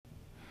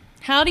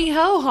Howdy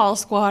ho, hall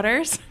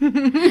squatters. Hi.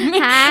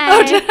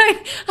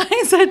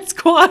 I said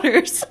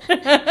squatters.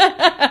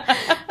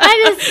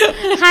 I just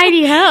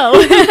Heidi ho.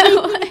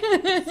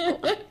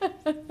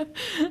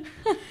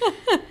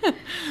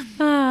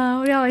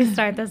 Oh, we always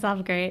start this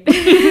off great.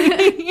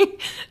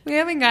 We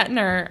haven't gotten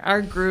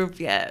our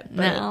groove yet.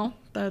 But No.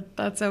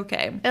 that's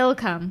okay. It'll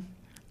come.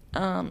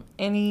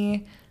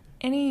 Any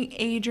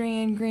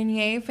Adrian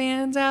Grenier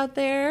fans out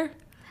there?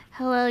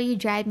 Hello, you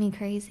drive me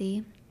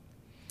crazy.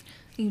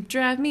 You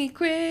drive me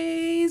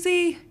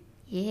crazy.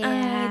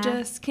 Yeah. I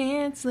just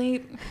can't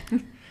sleep.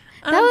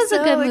 That was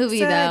a good movie,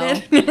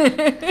 though.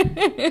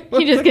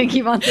 You're just going to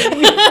keep on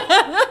singing.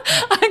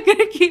 I'm going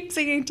to keep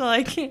singing till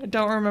I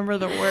don't remember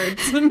the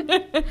words.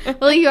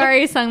 Well, you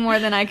already sung more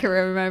than I could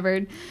have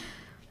remembered.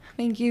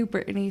 Thank you,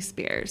 Britney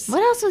Spears.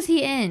 What else was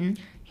he in?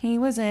 He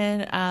was in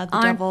The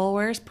Devil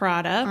Wears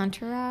Prada.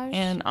 Entourage?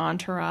 And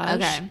Entourage.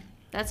 Okay.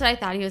 That's what I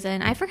thought he was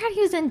in. I forgot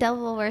he was in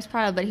Devil Wears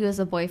Prada, but he was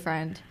a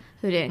boyfriend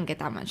who didn't get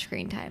that much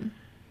screen time.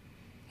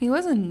 He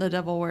was in The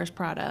Devil Wears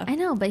Prada. I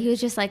know, but he was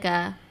just like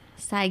a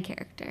side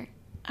character.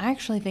 I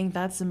actually think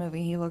that's the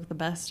movie he looked the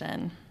best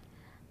in.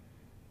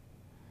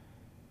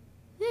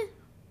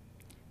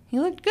 He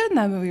looked good in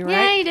that movie, right?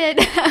 Yeah, he did.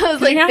 I was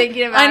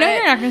thinking about it. I know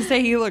you're not going to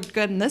say he looked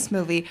good in this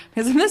movie,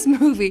 because in this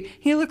movie,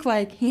 he looked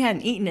like he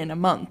hadn't eaten in a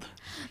month.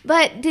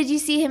 But did you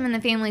see him in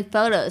the family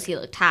photos? He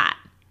looked hot.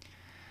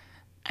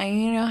 And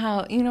you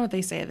know what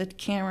they say, the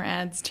camera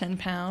adds 10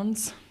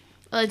 pounds.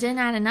 Well, it didn't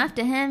add enough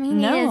to him. He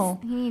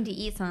needed to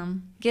eat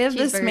some. Give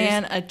this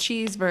man a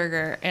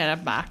cheeseburger and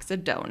a box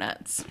of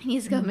donuts. He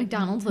needs to go to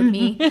McDonald's with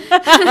me. He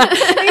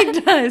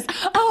does.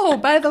 Oh,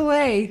 by the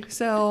way,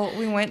 so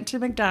we went to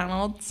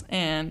McDonald's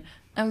and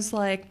I was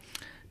like,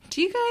 do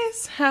you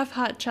guys have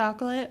hot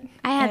chocolate?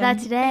 I had that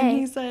today. And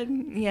he said,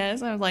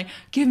 yes. I was like,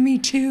 give me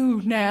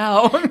 2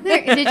 now.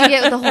 Did you get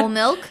it with the whole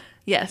milk?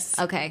 Yes.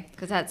 Okay,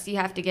 because you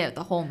have to get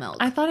the whole milk.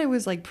 I thought it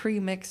was like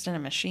pre-mixed in a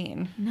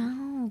machine.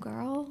 No,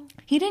 girl.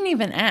 He didn't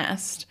even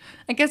ask.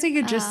 I guess he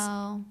could just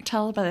Oh.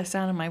 tell by the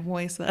sound of my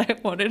voice that I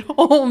wanted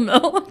whole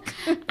milk.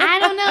 I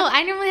don't know.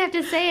 I normally have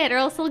to say it, or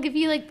else they'll give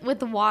you like with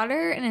the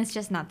water, and it's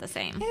just not the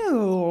same.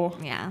 Ew.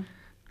 Yeah.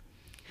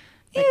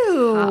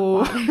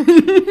 Ew.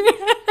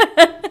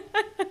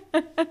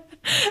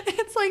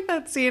 It's like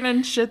that scene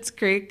in Schitt's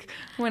Creek.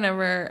 Have you I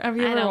ever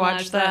don't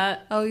watched watch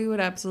that? that. Oh, you would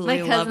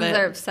absolutely My love cousins it.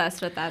 are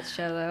obsessed with that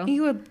show, though.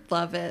 You would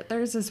love it.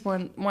 There's this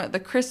one, the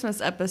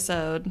Christmas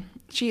episode.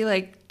 She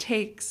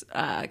takes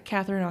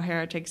Catherine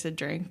O'Hara takes a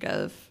drink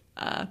of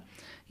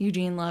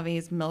Eugene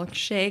Levy's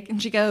milkshake,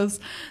 and she goes,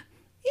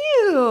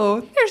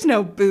 "Ew, there's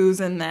no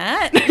booze in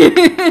that." In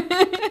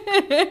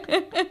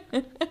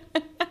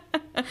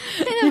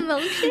a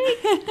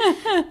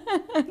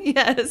milkshake?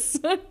 Yes.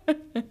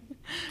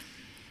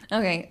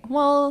 Okay,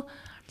 well,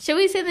 Should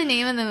we say the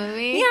name of the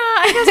movie? yeah,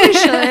 I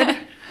guess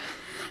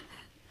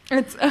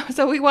we should.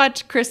 So we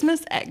watched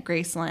Christmas at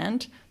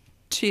Graceland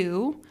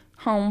 2,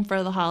 Home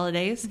for the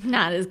Holidays.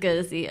 Not as good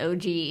as the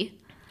OG.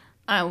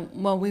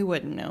 Well, we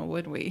wouldn't know,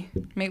 would we?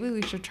 Maybe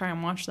we should try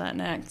and watch that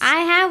next. I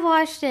have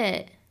watched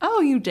it.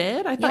 Oh, you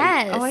did? I thought.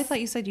 Yes. I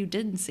thought you said you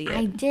didn't see it.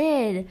 I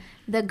did.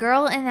 The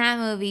girl in that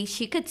movie,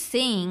 she could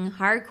sing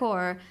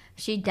hardcore.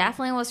 She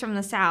definitely was from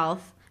the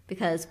South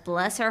because,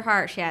 bless her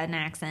heart, she had an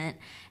accent.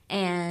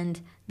 And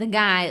the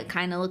guy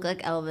kind of looked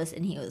like Elvis,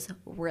 and he was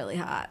really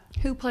hot.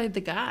 Who played the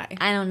guy?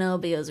 I don't know,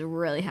 but he was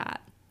really hot.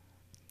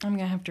 I'm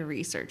gonna have to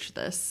research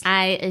this.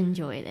 I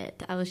enjoyed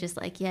it. I was just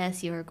like,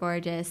 yes, you are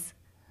gorgeous.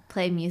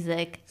 Play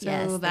music. So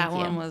yes, that thank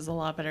one you. was a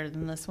lot better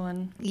than this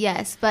one.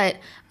 Yes, but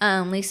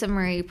Lisa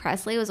Marie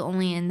Presley was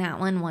only in that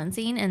one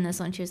scene, and this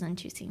one she was in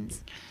 2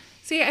 scenes.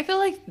 See, I feel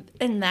like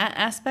in that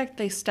aspect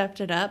they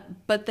stepped it up,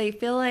 but they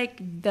feel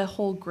like the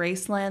whole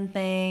Graceland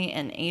thing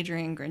and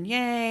Adrian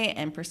Grenier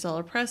and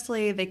Priscilla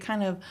Presley, they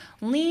kind of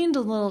leaned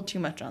a little too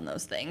much on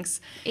those things.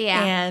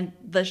 Yeah. And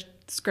the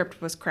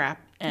script was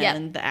crap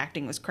and the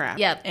acting was crap.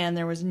 Yep. And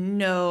there was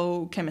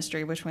no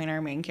chemistry between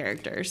our main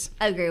characters.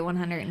 I agree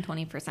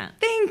 120%.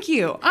 Thank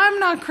you. I'm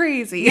not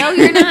crazy. No,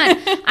 you're not.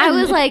 I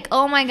was like,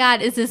 oh my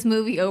God, is this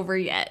movie over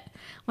yet?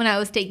 When I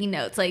was taking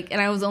notes. And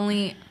I was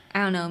only, I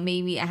don't know,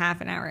 maybe a half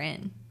an hour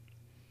in.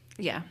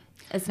 Yeah.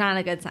 It's not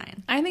a good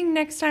sign. I think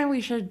next time we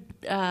should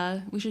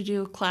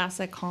do a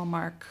classic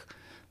Hallmark,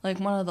 like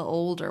one of the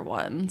older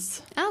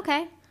ones.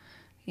 Okay.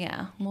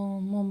 Yeah,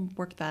 we'll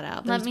work that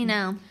out. Let me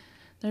know.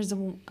 There's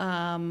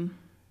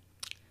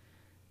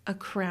a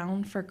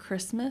Crown for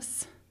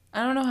Christmas.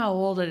 I don't know how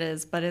old it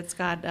is, but it's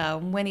got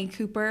Winnie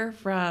Cooper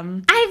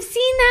from... I've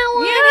seen that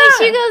one. Yeah. And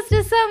she goes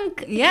to some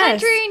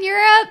Yes. country in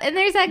Europe, and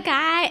there's that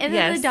guy, and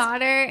then Yes. the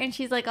daughter, and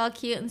she's like all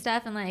cute and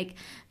stuff, and like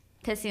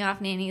pissing off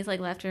nannies like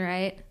left and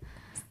right.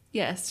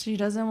 Yes, she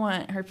doesn't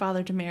want her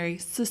father to marry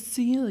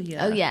Cecilia.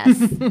 Oh,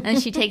 yes.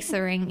 And she takes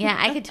the ring. Yeah,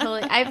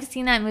 I've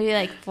seen that movie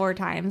like 4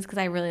 times because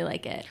I really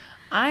like it.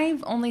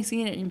 I've only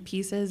seen it in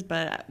pieces,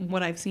 but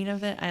what I've seen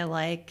of it, I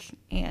like,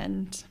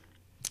 and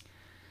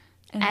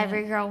And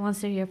Every girl wants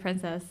to be a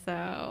princess,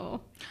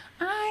 so.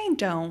 I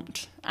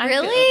don't.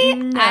 Really?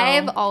 No.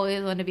 I've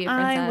always wanted to be a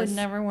princess. I would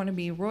never want to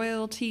be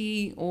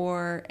royalty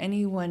or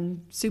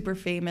anyone super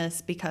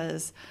famous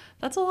because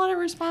that's a lot of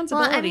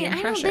responsibility and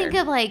I don't pressure. think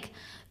of like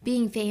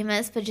being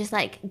famous, but just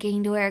like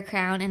getting to wear a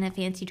crown and a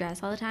fancy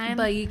dress all the time.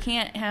 But you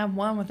can't have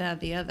one without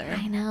the other.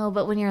 I know,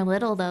 but when you're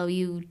little though,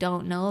 you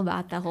don't know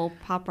about the whole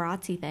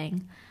paparazzi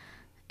thing.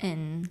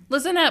 And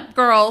Listen up,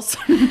 girls.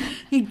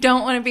 You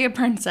don't want to be a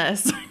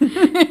princess.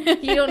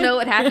 you don't know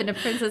what happened to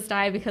Princess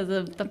Di because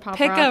of the paparazzi.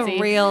 Pick a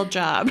real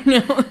job.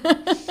 No.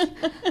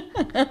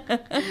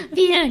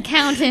 Be an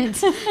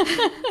accountant.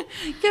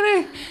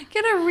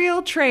 Get a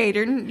real trade.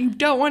 You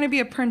don't want to be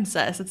a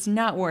princess. It's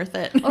not worth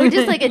it. Or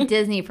just like a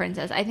Disney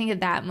princess. I think of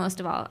that most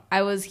of all.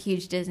 I was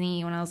huge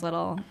Disney when I was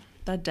little.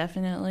 That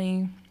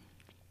definitely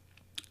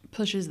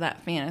pushes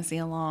that fantasy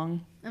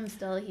along. I'm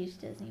still a huge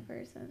Disney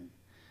person.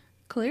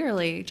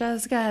 Clearly,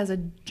 Jessica has a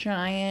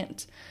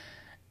giant.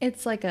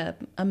 It's like a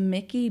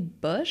Mickey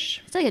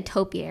bush. It's like a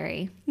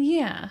topiary.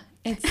 Yeah,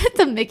 it's It's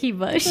a Mickey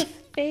bush. a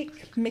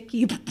fake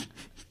Mickey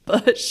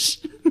bush.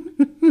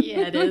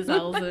 Yeah, it is,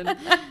 Allison.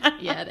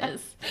 Yeah, it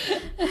is.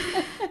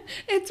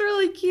 It's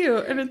really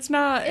cute, and it's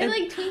not. It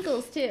like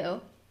twinkles too.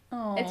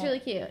 Oh. It's really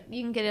cute.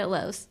 You can get it at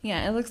Lowe's.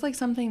 Yeah, it looks like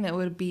something that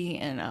would be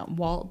in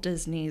Walt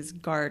Disney's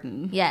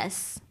garden.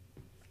 Yes.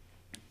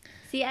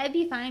 See, I'd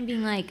be fine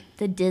being like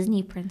the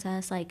Disney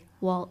princess, like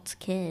Walt's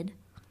kid.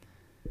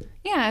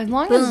 Yeah, as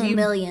long as Boom, you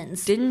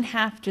millions. didn't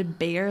have to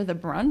bear the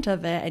brunt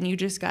of it and you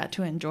just got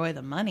to enjoy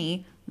the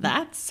money.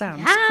 That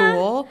sounds Yeah.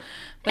 cool.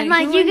 But And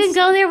like who you can wants-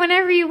 go there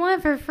whenever you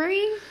want for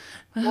free.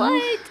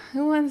 What?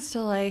 Who wants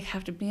to like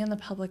have to be in the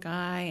public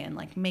eye and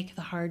like make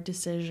the hard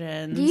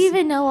decisions? Do you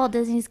even know Walt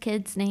Disney's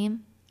kid's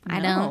name? I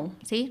No.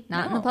 don't. See,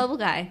 not in the No. public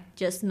eye,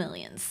 just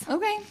millions.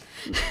 Okay,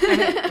 I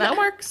mean, that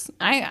works.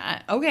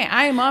 Okay,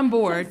 I am on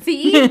board.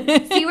 See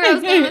where I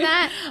was going with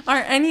that? Are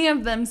any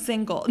of them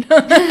single?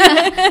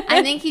 I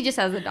think he just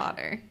has a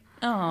daughter.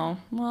 Oh,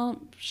 well,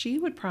 she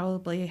would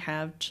probably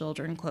have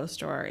children close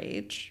to our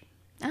age.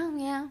 Oh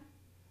yeah,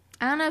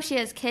 I don't know if she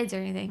has kids or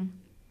anything.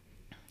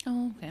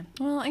 Oh, okay.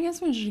 Well, I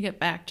guess we should get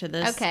back to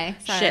this Okay,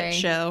 sorry. shit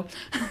show.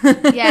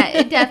 Yeah,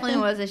 it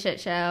definitely was a shit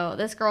show.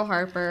 This girl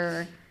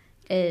Harper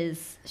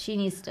she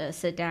needs to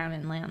sit down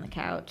and lay on the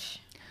couch.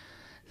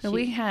 So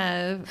we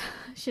have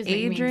She's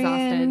making me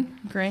Adrienne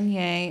exhausted.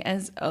 Grenier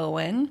as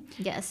Owen,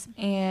 Yes.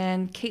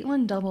 and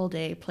Caitlin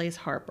Doubleday plays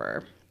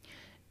Harper.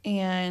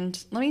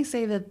 And let me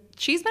say that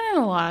she's been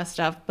in a lot of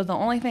stuff, but the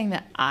only thing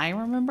that I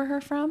remember her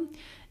from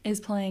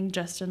is playing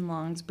Justin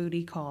Long's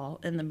booty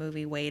call in the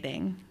movie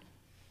Waiting.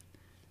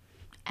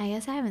 I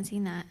guess I haven't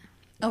seen that.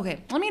 Okay,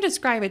 let me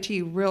describe it to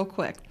you real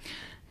quick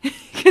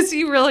because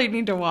you really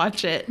need to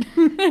watch it.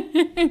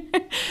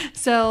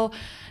 So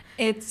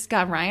it's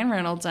got Ryan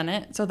Reynolds in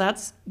it. So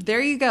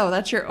there you go.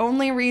 That's your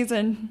only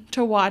reason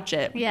to watch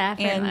it. Yeah,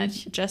 pretty and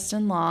much.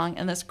 Justin Long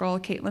and this girl,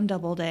 Caitlin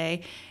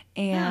Doubleday,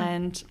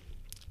 and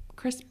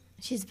Chris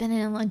She's been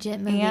in a legit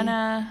movie.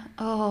 Anna.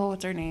 Oh,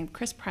 what's her name?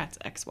 Chris Pratt's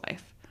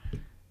ex-wife.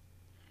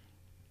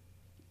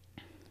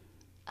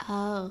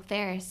 Oh,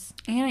 Ferris.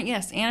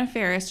 Anna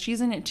Faris.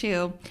 She's in it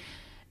too.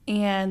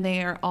 And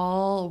they are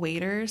all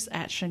waiters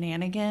at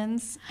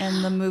Shenanigans,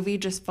 and the movie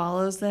just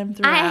follows them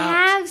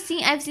throughout.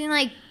 I've seen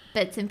like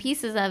bits and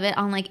pieces of it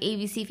on like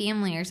ABC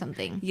Family or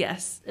something.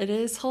 Yes, it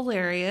is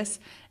hilarious.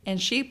 And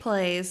she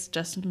plays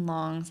Justin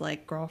Long's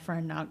like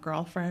girlfriend, not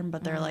girlfriend,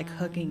 but they're like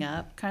hooking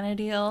up kind of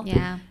deal.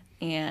 Yeah.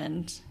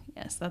 And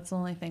yes, that's the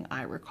only thing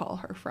I recall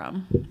her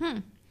from.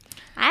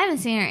 I haven't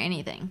seen her in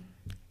anything.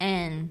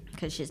 And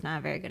because she's not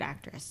a very good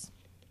actress.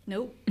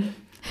 Nope.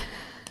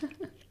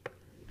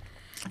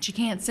 She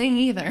can't sing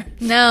either.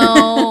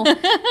 No.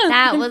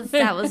 that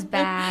was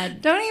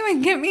bad. Don't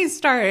even get me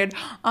started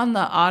on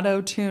the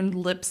auto-tuned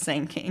lip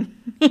syncing.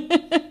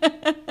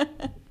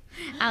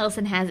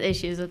 Allison has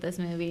issues with this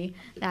movie,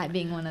 that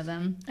being one of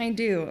them. I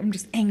do. I'm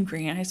just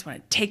angry and I just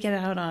want to take it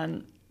out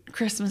on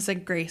Christmas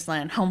at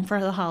Graceland, Home for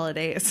the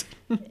Holidays.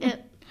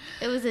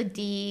 It was a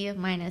D-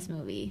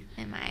 movie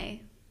in my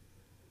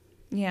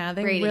Yeah,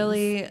 they ratings.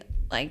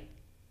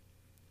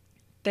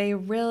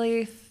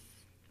 really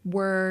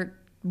were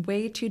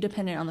way too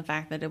dependent on the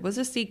fact that it was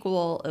a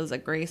sequel. It was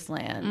at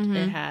Graceland.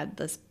 It had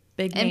this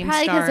big And name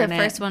probably star because in the it.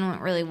 first one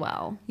went really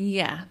well.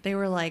 Yeah, they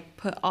were like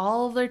put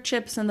all of their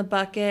chips in the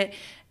bucket,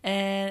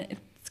 and it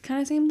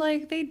kind of seemed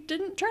like they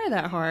didn't try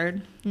that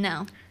hard.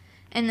 No.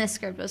 And the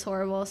script was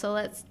horrible. So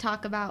let's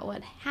talk about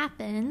what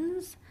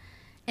happens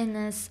in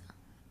this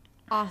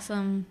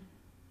awesome,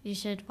 you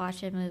should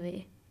watch it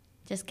movie.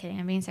 Just kidding.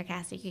 I'm being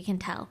sarcastic. You can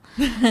tell.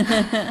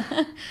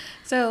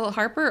 So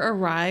Harper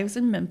arrives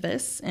in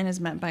Memphis and is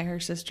met by her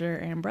sister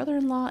and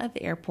brother-in-law at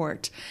the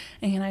airport.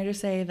 And can I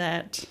just say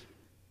that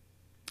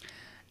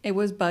it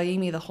was bugging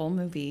me the whole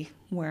movie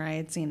where I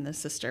had seen this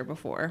sister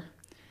before.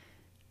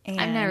 And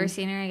I've never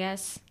seen her, I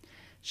guess.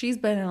 she's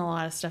been in a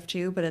lot of stuff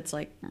too, but it's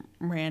like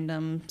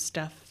random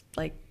stuff,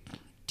 like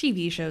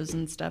TV shows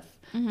and stuff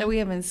that we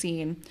haven't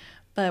seen.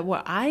 But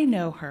what I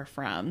know her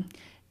from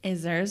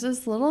is there's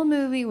this little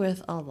movie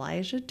with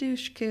Elijah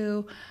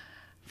Dushku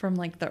from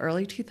like the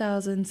early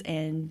 2000s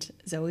and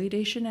Zoe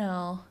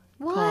Deschanel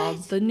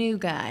called The New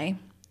Guy.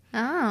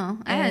 Oh,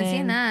 I haven't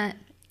seen that.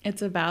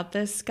 It's about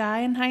this guy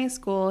in high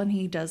school, and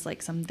he does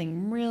like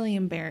something really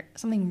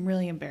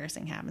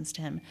embarrassing happens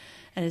to him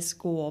at his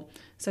school.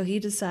 So he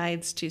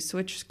decides to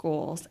switch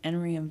schools and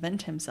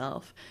reinvent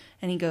himself,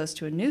 and he goes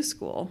to a new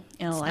school.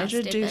 And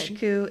Elijah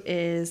Dushku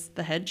is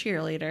the head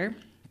cheerleader,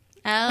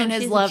 and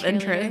his love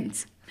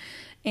interest.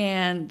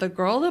 And the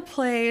girl that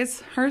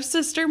plays her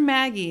sister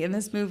Maggie in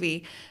this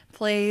movie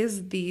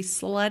plays the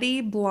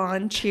slutty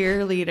blonde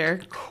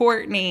cheerleader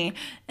Courtney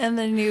in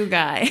The New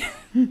Guy.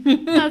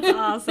 That's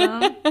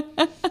awesome.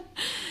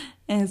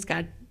 And it's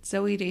got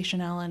Zoe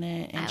Deschanel in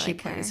it, and she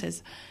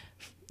plays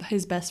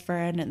his best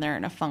friend, and they're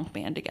in a funk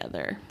band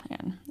together.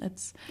 And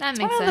it's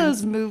one of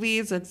those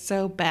movies that's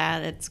so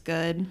bad it's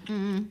good.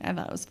 I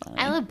thought it was funny.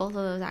 I love both of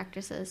those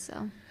actresses,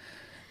 so.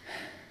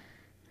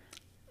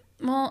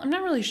 Well, I'm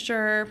not really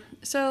sure.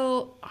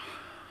 So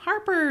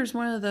Harper's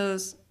one of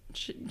those.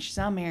 She's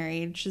not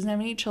married. She doesn't have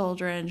any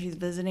children. She's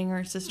visiting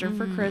her sister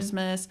for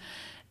Christmas.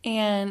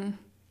 And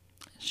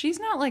she's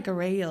not like a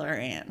regular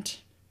aunt.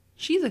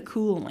 She's a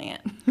cool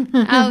aunt.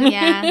 Oh,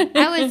 yeah.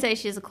 I would say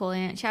she's a cool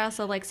aunt. She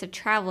also likes to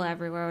travel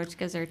everywhere, which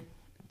gives her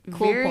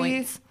cool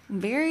points.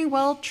 Very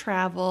well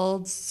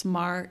traveled,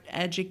 smart,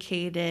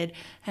 educated,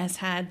 has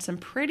had some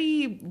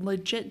pretty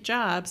legit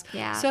jobs.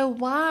 Yeah. So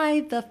why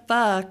the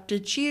fuck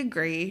did she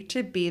agree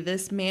to be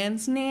this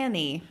man's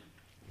nanny?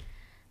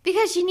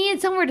 Because she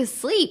needed somewhere to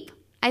sleep.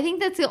 I think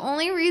that's the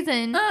only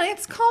reason.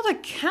 It's called a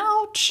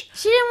couch.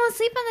 She didn't want to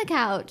sleep on the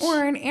couch.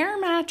 Or an air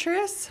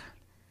mattress.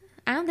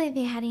 I don't think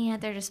they had any at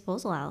their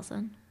disposal,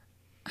 Allison.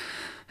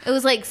 It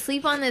was like,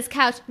 sleep on this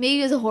couch. Maybe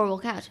it was a horrible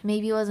couch.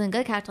 Maybe it wasn't a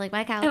good couch like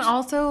my couch. And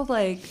also,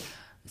 like,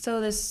 so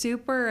this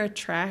super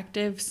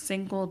attractive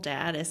single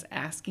dad is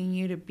asking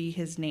you to be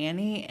his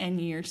nanny,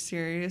 and you're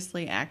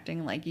seriously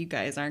acting like you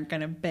guys aren't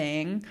going to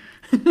bang.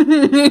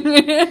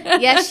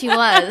 Yes, she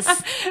was.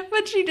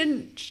 But she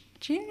didn't.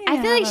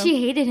 I feel like she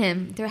hated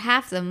him through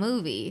half the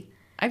movie.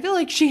 I feel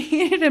like she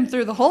hated him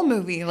through the whole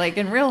movie, like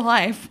in real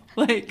life.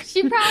 Like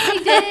she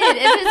probably did.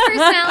 If his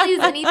personality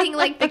is anything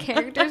like the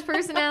character's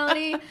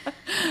personality.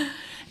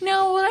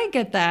 No, I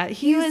get that.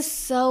 He was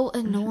so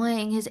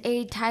annoying. His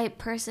A-type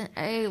person,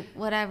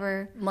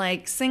 whatever.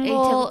 Like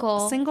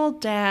single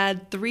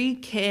dad, 3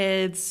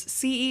 kids,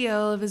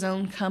 CEO of his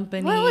own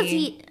company. What was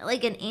he,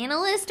 like an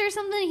analyst or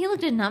something? He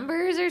looked at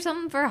numbers or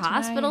something for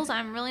hospitals.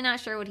 I'm really not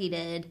sure what he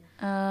did.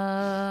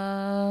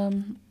 I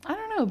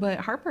don't know, but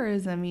Harper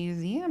is a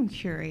museum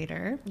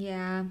curator.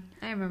 Yeah,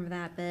 I remember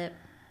that bit.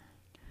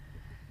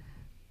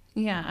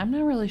 Yeah, I'm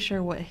not really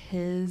sure what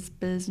his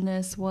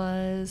business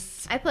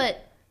was. I put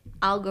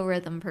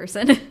algorithm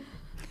person.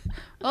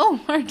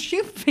 Oh, aren't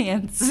you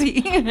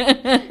fancy?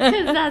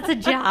 Because that's a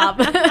job.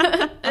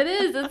 It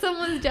is. It's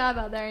someone's job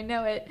out there. I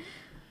know it.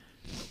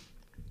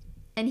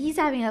 And he's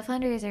having a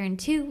fundraiser in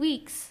 2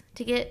 weeks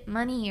to get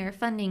money or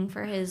funding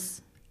for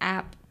his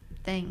app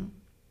thing.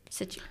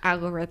 Such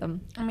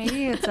algorithm.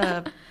 Maybe it's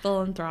a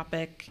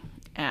philanthropic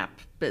app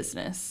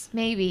business.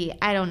 Maybe.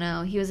 I don't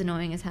know. He was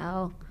annoying as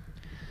hell.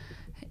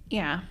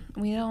 Yeah,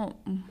 we don't.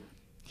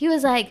 He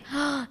was like,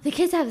 oh, the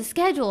kids have a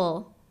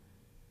schedule.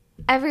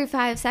 Every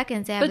 5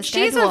 seconds they have a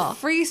schedule. But she's a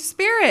free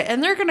spirit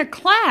and they're going to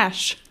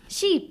clash.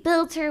 She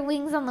built her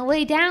wings on the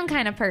way down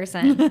kind of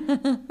person.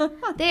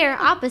 They are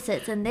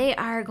opposites and they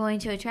are going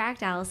to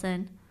attract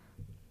Allison.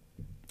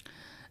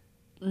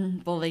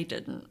 Well, they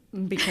didn't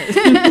because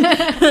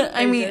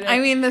I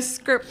mean the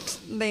script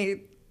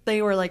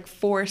they were like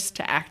forced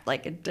to act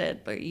like it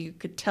did, but you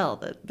could tell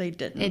that they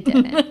didn't. It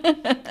didn't.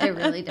 It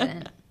really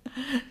didn't.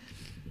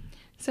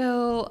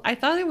 So I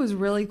thought it was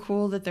really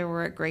cool that they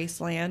were at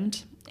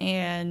Graceland,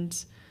 and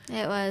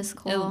it was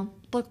cool.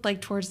 It looked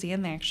like towards the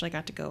end they actually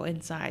got to go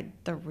inside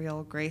the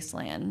real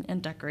Graceland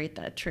and decorate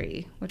that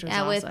tree, which was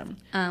awesome.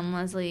 With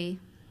Leslie,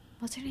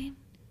 what's her name?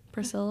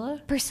 Priscilla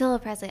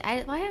Presley.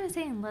 Why am I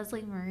saying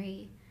Leslie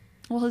Marie?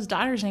 Well, his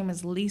daughter's name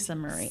is Lisa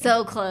Marie.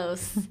 So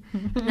close.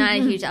 Not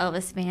a huge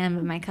Elvis fan,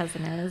 but my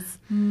cousin is.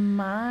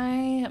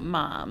 My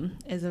mom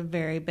is a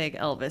very big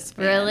Elvis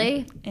fan.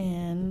 Really?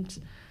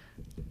 And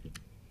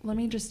let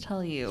me just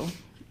tell you,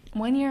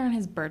 one year on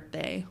his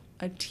birthday,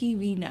 a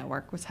TV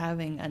network was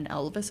having an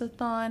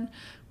Elvis-a-thon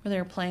where they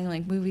were playing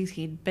like movies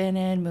he'd been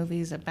in,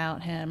 movies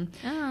about him.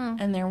 Oh.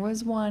 And there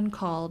was one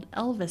called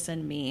Elvis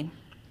and Me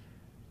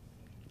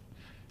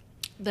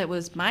that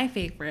was my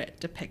favorite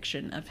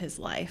depiction of his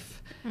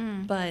life,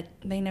 but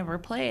they never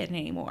play it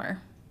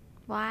anymore.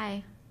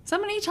 Why?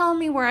 Somebody tell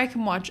me where I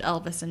can watch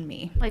Elvis and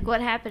Me. Like, what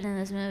happened in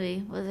this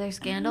movie? Was there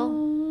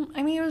scandal?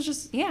 I mean, it was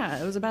just,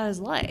 it was about his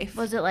life.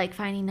 Was it like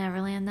Finding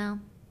Neverland, though?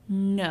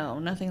 No,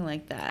 nothing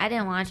like that. I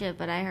didn't watch it,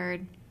 but I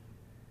heard.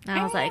 And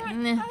I was like,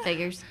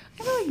 figures.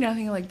 I feel like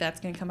nothing like that's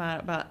going to come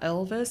out about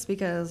Elvis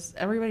because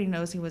everybody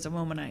knows he was a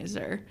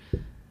womanizer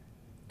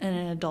and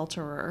an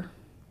adulterer.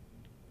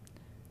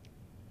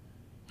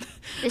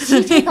 Did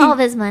she take all of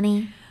his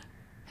money?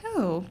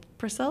 Who?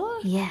 Priscilla?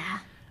 Yeah.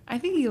 I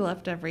think he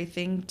left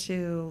everything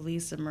to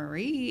Lisa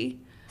Marie.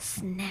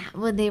 Snap.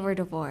 Well, they were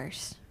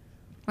divorced.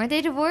 Weren't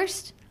they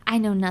divorced? I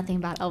know nothing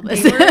about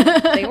Elvis.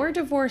 They were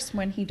divorced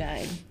when he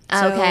died.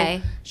 So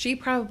Okay. she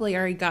probably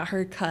already got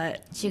her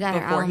cut She got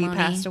her before he alimony.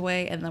 passed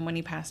away. And then when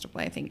he passed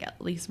away, I think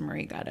Lisa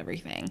Marie got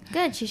everything.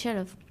 Good, she should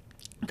have.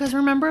 Because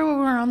remember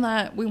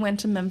when we went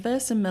to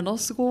Memphis in middle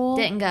school?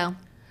 Didn't go.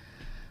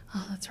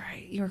 Oh, that's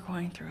right. You were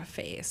going through a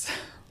phase.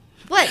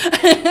 What?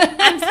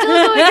 I'm still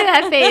going through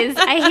that phase.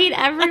 I hate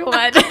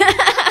everyone.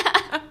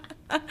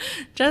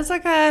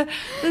 Jessica,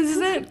 this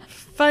isn't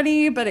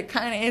funny, but it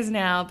kind of is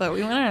now. But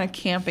we went on a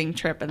camping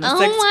trip in the Oh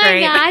 6th my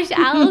grade. gosh,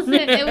 Allison.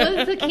 It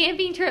was a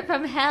camping trip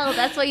from hell.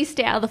 That's why you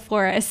stay out of the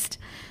forest.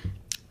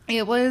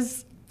 It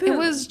was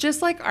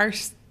just like our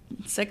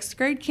 6th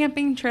grade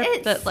camping trip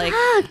It that like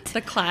sucked.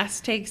 the class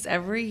takes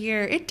every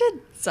year. It did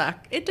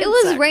suck. It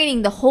was suck.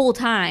 raining the whole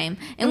time.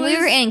 And It we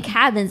were was- in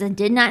cabins and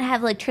did not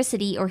have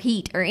electricity or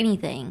heat or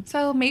anything.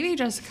 So maybe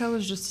Jessica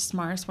was just the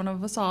smartest one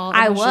of us all.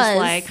 I Just was.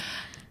 like,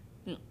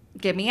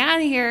 get me out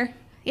of here.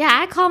 Yeah,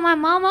 I called my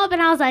mom up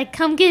and I was like,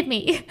 come get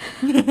me.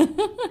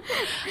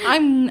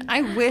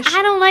 I wish,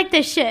 I don't like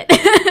this shit.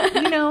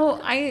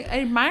 I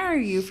admire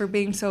you for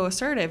being so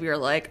assertive. You're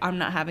like, I'm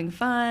not having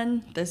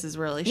fun. This is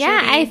really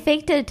Yeah, shitty. I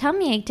faked a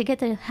tummy ache to get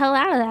the hell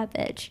out of that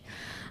bitch.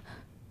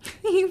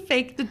 You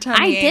faked the I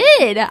tummy ache.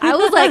 did. I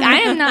was like, I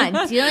am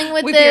not dealing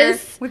with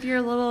this. With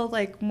your little,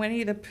 like,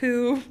 Winnie the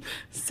Pooh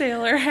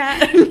sailor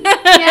hat.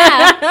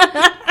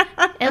 Yeah.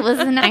 It was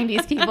the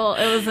 90s, people.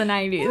 It was the It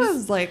 90s.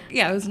 was like,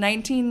 it was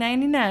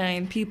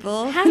 1999,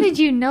 people. How did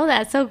you know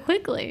that so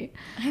quickly?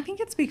 I think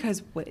it's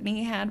because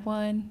Whitney had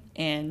one,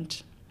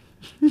 and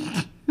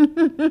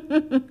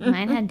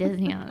Mine had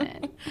Disney on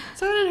it.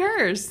 so did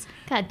hers.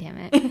 God damn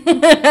it.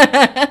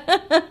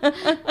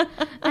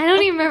 I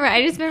don't even remember.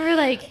 I just remember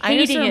like I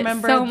hating just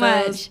remember it so those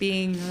much.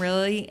 being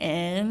really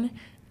in,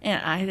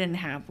 and I didn't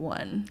have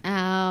one.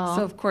 Oh.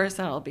 So, of course,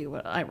 that'll be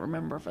what I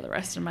remember for the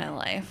rest of my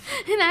life.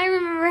 And I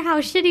remember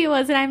how shitty it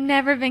was, and I've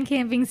never been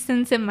camping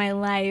since in my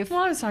life.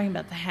 Well, I was talking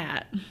about the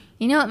hat.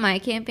 You know what my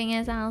camping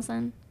is,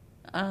 Allison?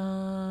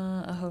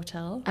 A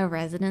hotel? A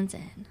Residence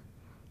Inn.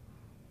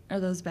 Are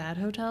those bad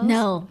hotels?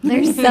 No,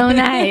 they're so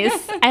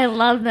nice. I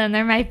love them.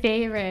 They're my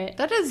favorite.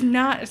 That does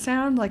not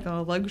sound like a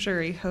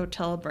luxury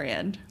hotel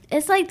brand.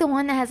 It's like the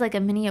one that has like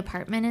a mini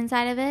apartment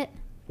inside of it.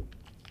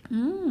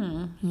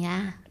 Mm.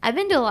 Yeah. I've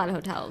been to a lot of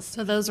hotels.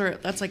 So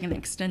that's like an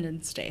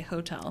extended stay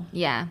hotel.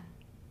 Yeah.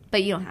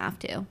 But you don't have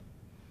to.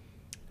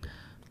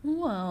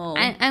 Well,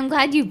 I'm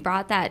glad you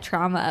brought that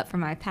trauma up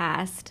from my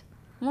past.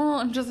 well,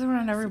 I just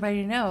want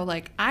everybody to know,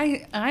 like,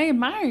 I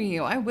admire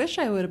you. I wish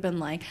I would have been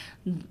like,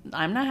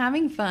 I'm not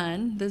having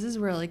fun. This is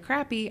really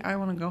crappy. I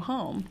want to go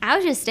home. I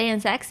was just staying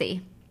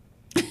sexy.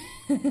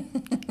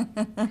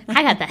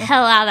 I got the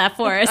hell out of that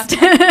forest.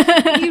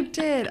 You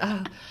did.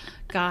 Oh,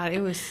 God,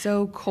 it was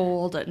so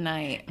cold at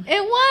night.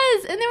 It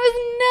was, and there was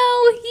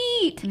no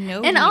heat. No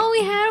and heat. all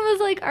we had was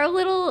like our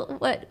little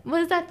what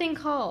is that thing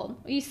called?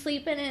 You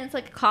sleep in it, it's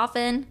like a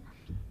coffin.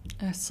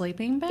 A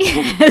sleeping bag?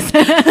 Yes.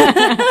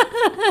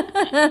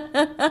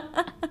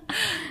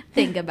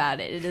 Think about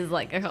it. It is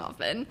like a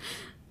coffin.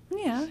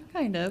 Yeah,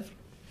 kind of.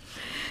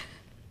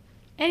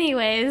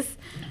 Anyways,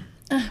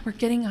 We're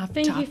getting off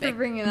thank topic. you for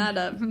bringing that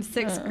up from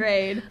 6th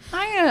grade.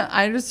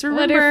 I just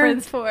remember What are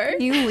friends for?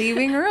 you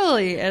leaving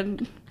early,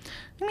 and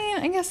I mean,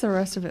 I guess the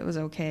rest of it was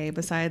okay.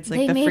 Besides, like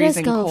They the made us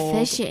freezing go cold.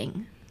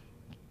 fishing.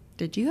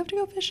 Did you have to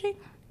go fishing?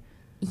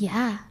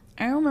 Yeah.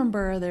 I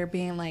remember there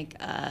being like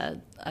a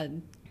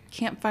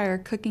campfire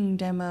cooking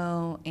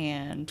demo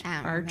and I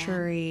don't remember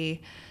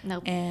archery.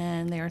 Nope.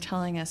 And they were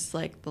telling us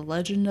like the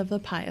legend of the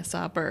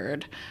Piasa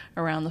bird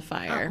around the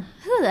fire.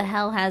 Who the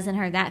hell hasn't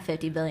heard that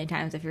 50 billion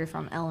times if you're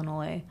from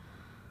Illinois?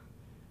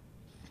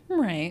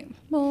 Right.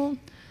 Well,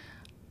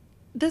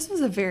 this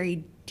was a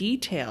very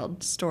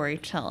detailed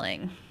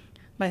storytelling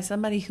by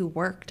somebody who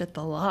worked at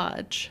the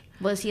lodge.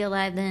 Was he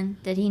alive then?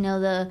 Did he know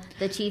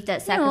the chief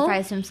that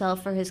sacrificed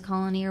himself for his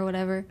colony or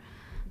whatever?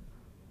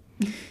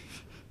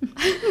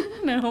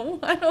 No,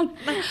 I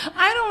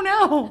don't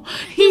know.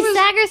 He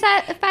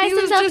sacrificed he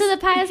was himself to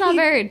just- the Piasa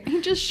bird.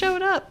 He just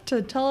showed up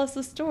to tell us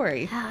the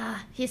story.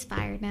 Ah, he's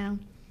fired now.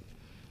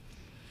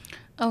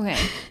 Okay.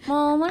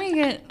 Well, let me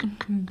get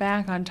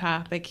back on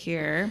topic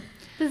here.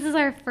 This is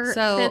our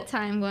So- fifth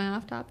time going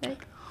off topic.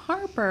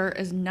 Harper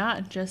is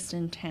not just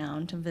in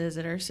town to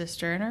visit her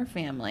sister and her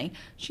family.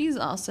 She's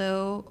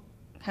also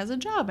has a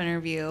job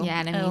interview Yeah,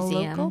 at a at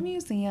museum. a local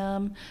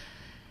museum.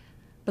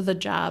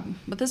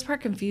 But this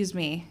part confused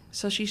me.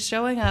 So she's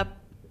showing up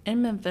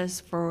in Memphis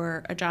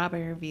for a job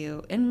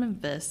interview in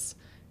Memphis,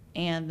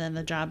 and then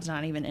the job's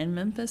not even in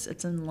Memphis,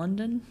 it's in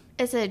London.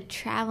 It's a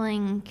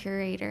traveling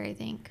curator, I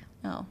think.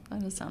 Oh,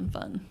 that does sound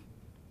fun.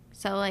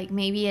 So, like,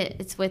 maybe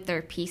it's with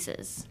their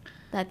pieces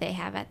that they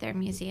have at their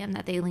museum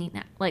that they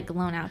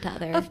loan out to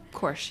other Of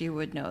course you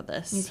would know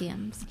this.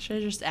 museums. Should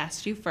have just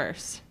asked you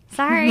first.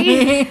 Sorry.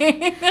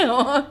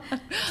 No.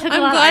 Took a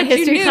lot of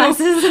history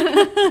classes.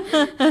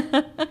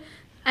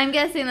 I'm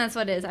guessing that's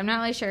what it is. I'm not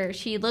really sure.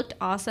 She looked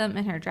awesome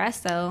in her dress,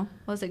 though.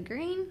 Was it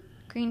green?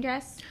 green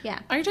dress? Yeah.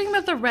 Are you talking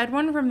about the red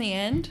one from the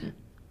end?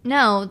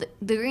 No,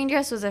 the green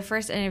dress was the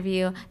first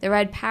interview. The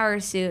red power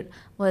suit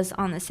was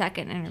on the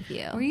second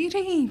interview. Were you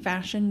taking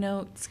fashion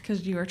notes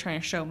because you were trying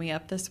to show me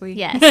up this week?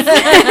 Yes.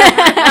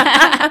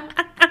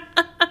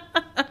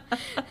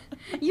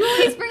 You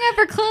always bring up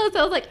her clothes.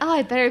 I was like, oh,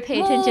 I better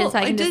pay attention so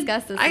I can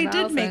discuss this. I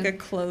did make a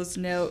clothes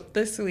note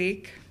this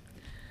week.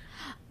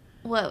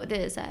 What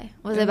did it say?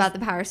 Was it about the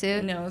power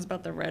suit? No, it was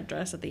about the red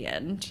dress at the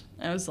end.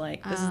 I was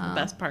like, this is the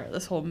best part of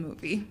this whole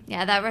movie.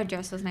 Yeah, that red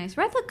dress was nice.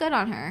 Red looked good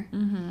on her.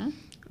 Mm-hmm.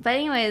 But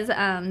anyways, the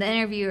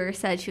interviewer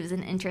said she was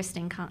an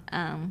interesting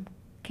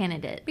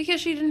candidate.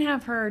 Because she didn't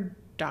have her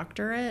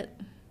doctorate.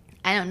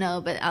 I don't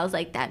know, but I was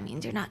like, that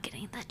means you're not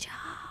getting the job.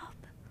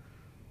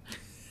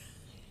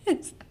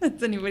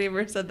 Has anybody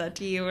ever said that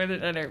to you in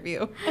an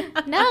interview?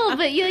 No,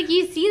 but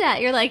you see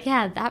that. You're like,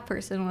 yeah, that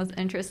person was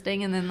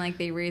interesting. And then like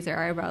they raise their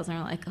eyebrows and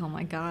are like, oh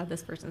my God,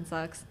 this person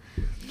sucks.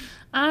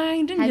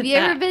 I didn't Have you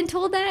ever been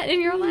told that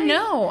in your life?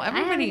 No,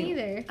 everybody. I haven't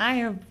either. I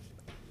have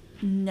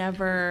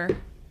never.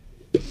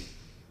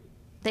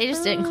 They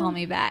just didn't call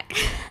me back.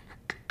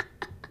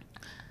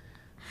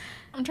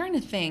 I'm trying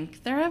to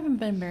think. There haven't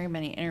been very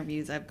many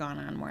interviews I've gone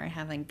on where I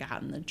haven't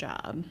gotten the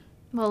job.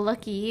 Well,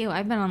 lucky you.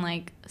 I've been on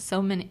like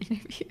so many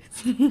interviews.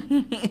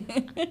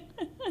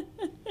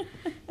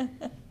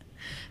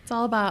 It's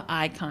all about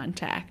eye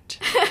contact.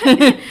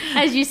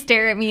 As you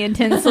stare at me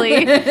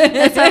intensely.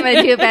 That's what I'm going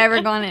to do if I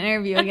ever go on an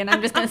interview again.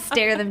 I'm just going to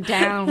stare them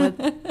down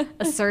with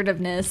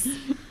assertiveness.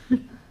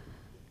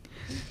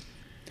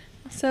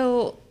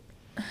 So,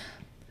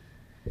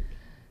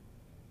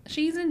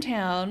 she's in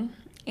town,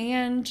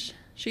 and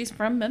she's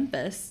from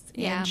Memphis.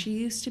 Yeah. And she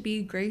used to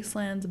be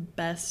Graceland's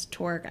best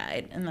tour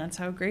guide, and that's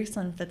how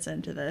Graceland fits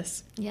into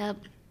this. Yep.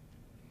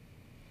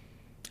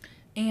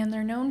 And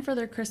they're known for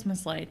their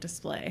Christmas light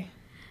display.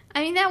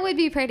 I mean, that would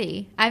be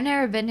pretty. I've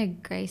never been to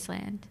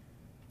Graceland.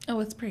 Oh,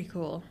 it's pretty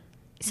cool.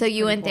 So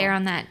you went there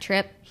on that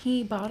trip?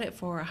 He bought it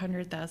for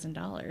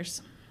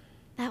 $100,000.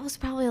 That was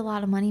probably a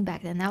lot of money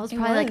back then. That was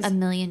probably like $1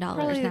 million now.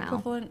 Probably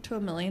equivalent to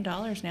 $1 million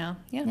now.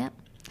 Yeah. Yep.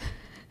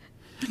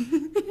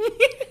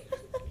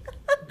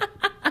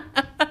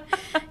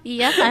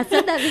 Yep, I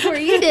said that before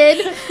you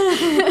did.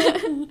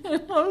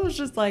 I was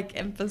just like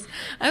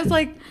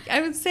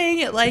I was saying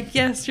it like,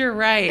 yes, you're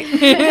right.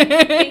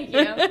 Thank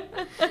you.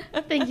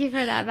 Thank you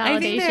for that validation. I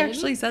think they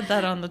actually said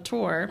that on the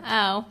tour.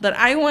 Oh. That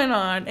I went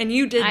on and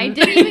you didn't. I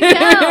didn't even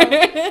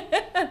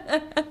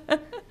go.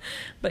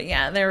 But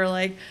yeah, they were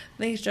like,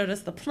 they showed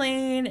us the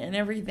plane and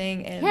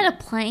everything. And he had a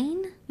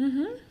plane?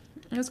 Mm-hmm.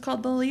 It was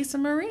called the Lisa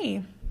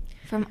Marie.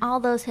 From all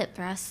those hip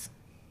thrusts.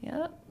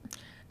 Yep.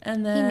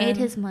 And then he made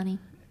his money.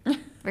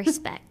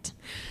 Respect.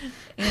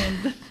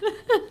 And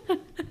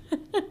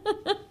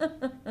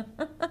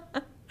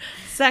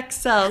sex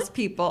sells,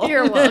 people.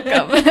 You're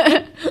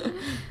welcome.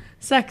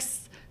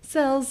 Sex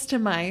sells to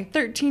my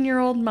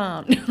 13-year-old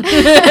mom.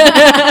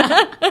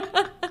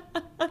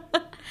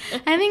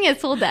 I think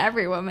it sold to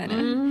every woman.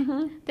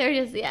 Mm-hmm. They're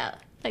just,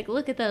 like,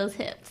 look at those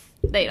hips.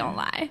 They don't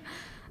lie.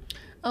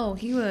 Oh,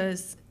 he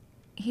was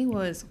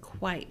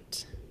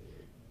quite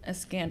a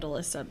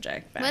scandalous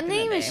subject back When in they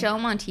the even day. show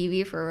him on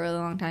TV for a really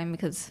long time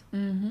because,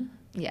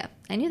 yeah,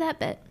 I knew that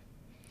bit.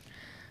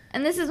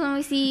 And this is when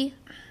we see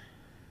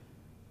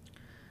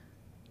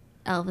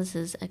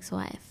Elvis's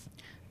ex-wife,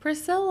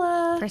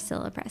 Priscilla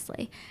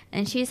Presley.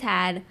 And she's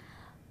had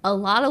a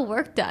lot of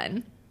work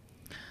done.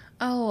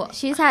 Oh,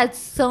 She's had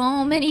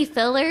so many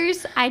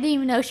fillers. I didn't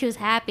even know she was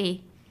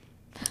happy.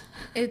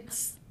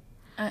 it's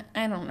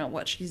I don't know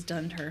what she's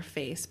done to her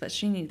face, but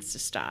she needs to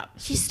stop.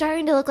 She's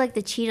starting to look like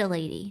the cheetah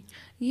lady.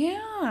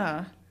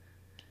 Yeah.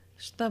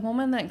 The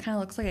woman that kind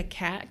of looks like a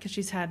cat because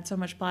she's had so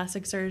much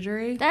plastic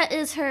surgery. That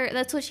is her.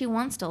 That's what she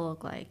wants to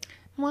look like.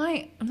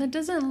 Why? That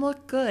doesn't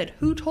look good.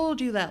 Who told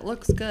you that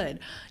looks good?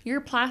 Your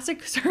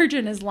plastic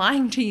surgeon is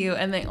lying to you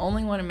and they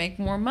only want to make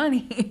more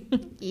money.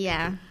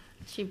 Yeah.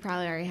 She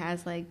probably already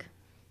has, like,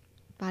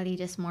 body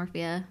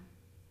dysmorphia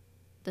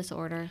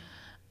disorder.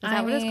 Is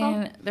that what it's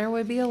called? There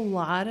would be a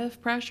lot of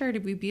pressure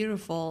to be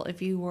beautiful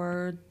if you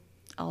were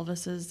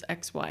Elvis's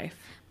ex-wife.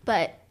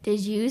 But did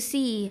you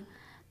see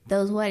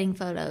those wedding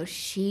photos?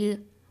 She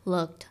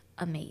looked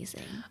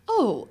amazing.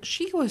 Oh,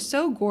 she was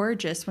so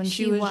gorgeous when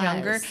she was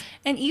younger.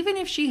 And even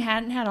if she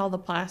hadn't had all the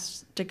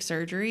plastic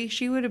surgery,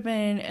 she would have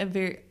been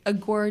a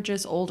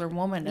gorgeous older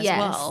woman as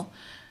well.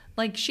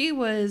 Like she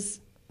was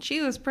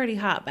pretty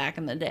hot back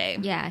in the day.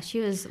 Yeah, she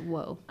was,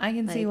 whoa. I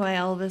can see why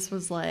Elvis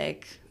was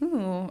like,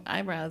 ooh,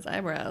 eyebrows.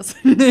 Hip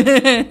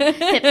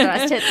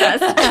thrust.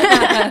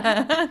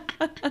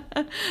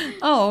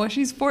 Oh,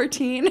 she's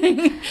 14.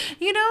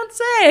 You don't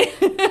say.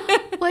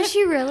 Was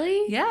she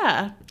really?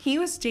 Yeah. He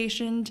was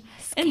stationed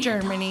in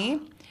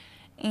Germany,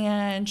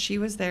 and she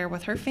was there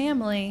with her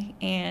family.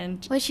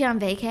 And was she on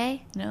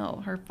vacay?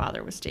 no, her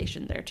father was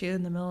stationed there too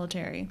in the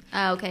military.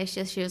 Oh, okay.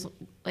 She was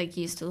like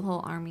used to the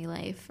whole army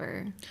life,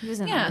 or he was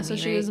in the Yeah, army, so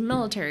she right? was a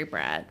military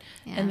brat.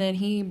 Yeah. And then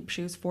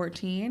she was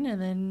 14,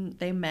 and then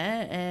they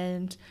met,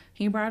 and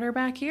he brought her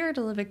back here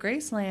to live at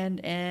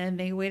Graceland, and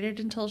they waited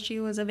until she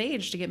was of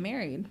age to get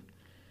married.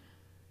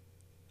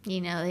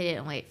 You know, they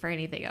didn't wait for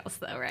anything else,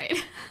 though,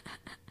 right?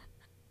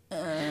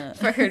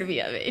 For her to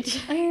be of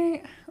age.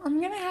 I'm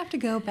going to have to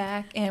go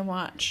back and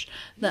watch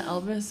the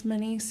Elvis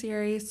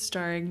miniseries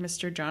starring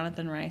Mr.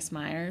 Jonathan Rhys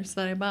Meyers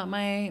that I bought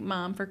my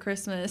mom for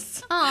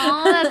Christmas.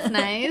 Oh, that's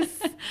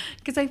nice.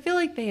 Because I feel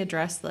like they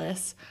addressed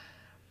this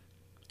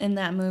in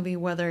that movie,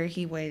 whether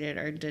he waited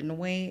or didn't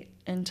wait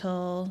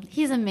until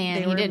He's a man.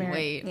 they He were didn't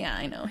married. wait. Yeah,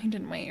 I know. He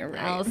didn't wait. You're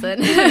right.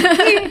 Allison. he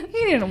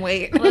didn't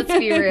wait. Let's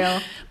be real.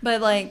 But,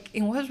 like,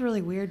 it was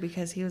really weird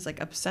because he was, like,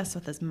 obsessed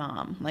with his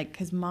mom. Like,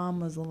 his mom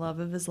was the love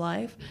of his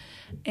life.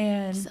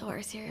 And So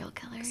are serial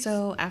killers.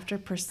 so after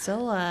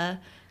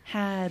Priscilla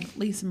had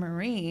Lisa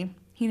Marie,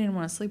 he didn't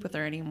want to sleep with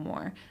her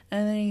anymore.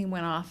 And then he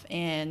went off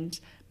and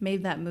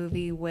made that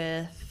movie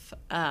with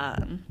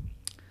the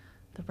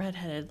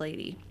redheaded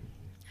lady.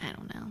 I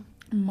don't know.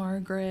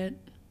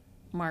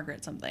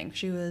 Margaret something.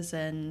 She was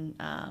in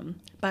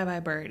Bye Bye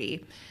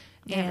Birdie.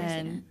 Never seen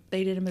And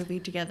they did a movie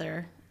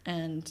together,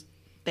 and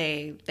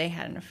they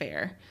had an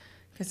affair.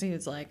 Because he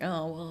was like,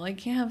 oh, well, I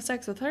can't have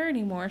sex with her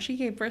anymore. She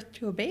gave birth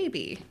to a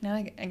baby. Now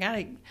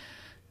I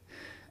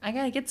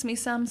gotta get me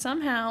some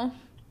somehow.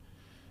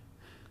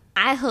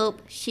 I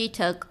hope she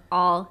took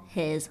all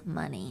his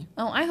money.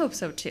 Oh, I hope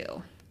so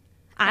too.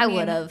 I mean,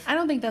 would have. I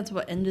don't think that's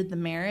what ended the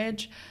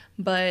marriage,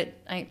 but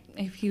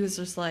if he was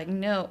just like,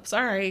 no,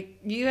 sorry,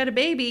 you had a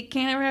baby,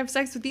 can't ever have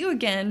sex with you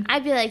again.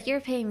 I'd be like,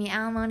 you're paying me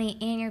alimony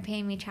and you're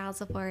paying me child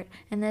support,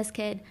 and this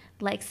kid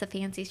likes the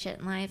fancy shit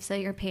in life, so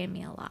you're paying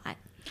me a lot.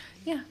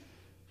 Yeah.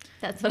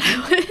 That's what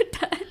I would have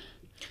done.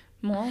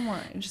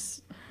 Well,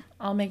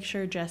 I'll make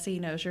sure Jessie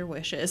knows your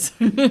wishes.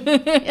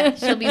 Yeah,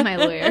 she'll be my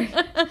lawyer.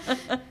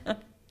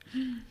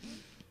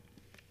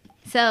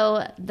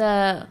 So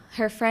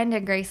her friend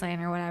at Graceland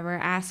or whatever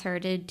asked her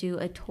to do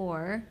a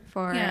tour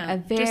for a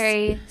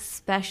very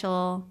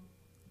special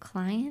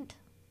client.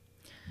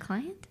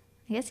 Client?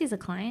 I guess he's a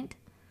client.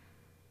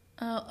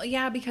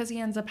 Yeah, because he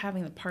ends up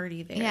having the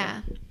party there.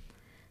 Yeah.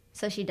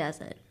 So she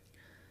does it.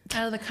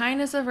 Out of the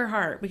kindness of her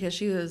heart, because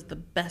she was the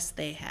best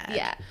they had.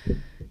 Yeah.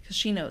 Because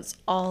she knows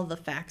all the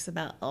facts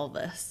about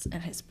Elvis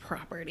and his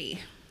property.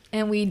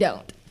 And we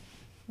don't.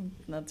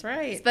 That's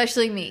right.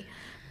 Especially me.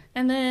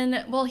 And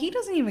then, well, he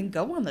doesn't even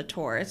go on the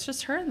tour. It's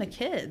just her and the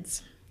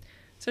kids.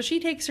 So she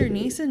takes her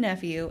niece and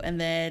nephew, and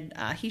then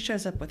he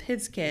shows up with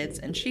his kids,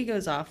 and she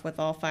goes off with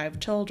all 5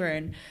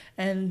 children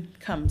and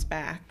comes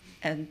back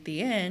at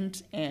the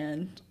end,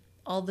 and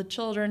all the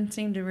children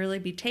seem to really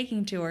be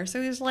taking to her.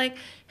 So he's like,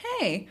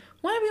 hey,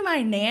 want to be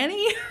my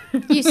nanny?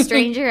 You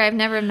stranger I've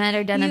never met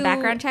or done a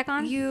background check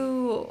on?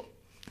 You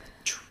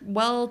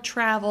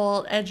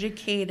well-traveled,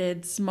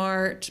 educated,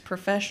 smart,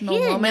 professional He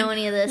didn't woman. know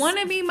any of this Want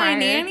to be my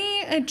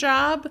nanny? A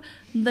job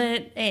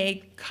that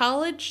a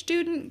college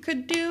student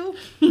could do?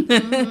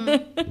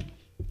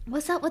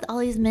 What's up with all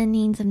these men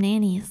needing some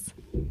nannies?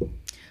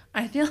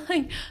 I feel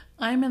like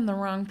I'm in the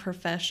wrong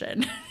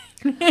profession.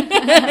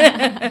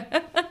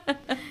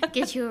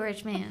 Get you a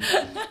rich man.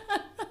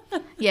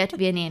 You have to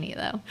be a nanny,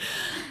 though.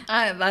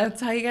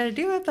 That's how you got to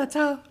do it. That's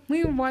how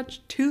we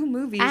watched 2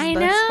 movies I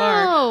thus know.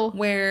 far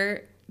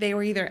where they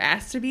were either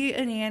asked to be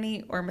a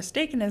nanny or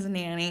mistaken as a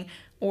nanny,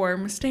 or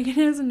mistaken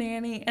as a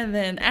nanny and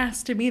then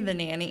asked to be the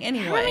nanny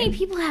anyway. How many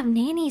people have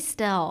nannies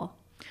still?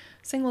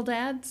 Single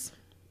dads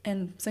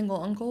and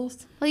single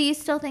uncles. Well, you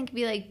still think it'd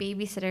be like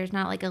babysitters,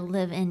 not like a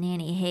live-in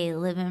nanny. Hey,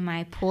 live in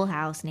my pool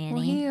house nanny.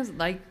 Well, he is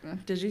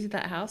like, did you see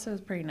that house? It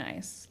was pretty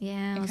nice.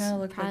 Yeah, it kinda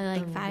was looked probably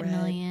like the $5 red-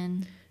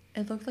 million.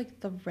 It looked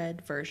like the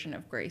red version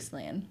of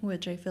Graceland,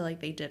 which I feel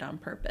like they did on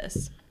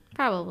purpose.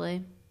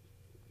 Probably.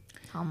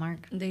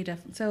 Hallmark.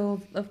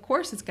 So of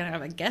course it's gonna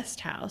have a guest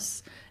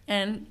house,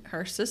 and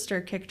her sister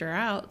kicked her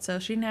out, so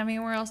she didn't have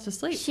anywhere else to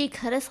sleep. She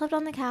could have slept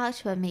on the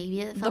couch, but maybe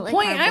it felt The like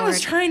point I was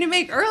cardboard. trying to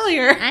make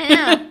earlier. I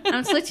know.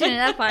 I'm switching it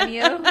up on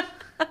you.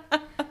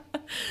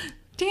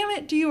 Damn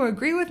it! Do you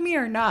agree with me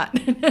or not?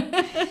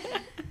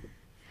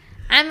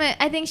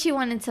 I think she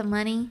wanted some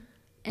money,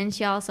 and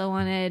she also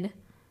wanted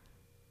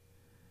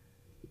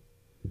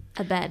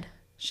a bed.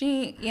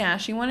 She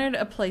wanted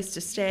a place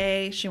to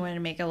stay. She wanted to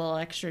make a little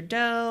extra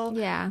dough.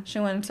 Yeah. She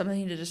wanted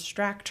something to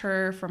distract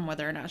her from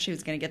whether or not she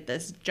was going to get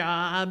this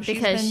job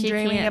Because she's been she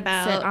dreaming can't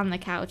about. sit on the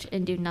couch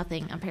and do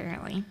nothing,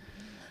 apparently.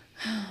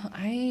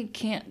 I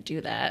can't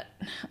do that.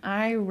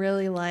 I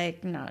really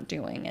like not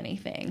doing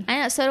anything.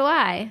 I know, so do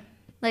I.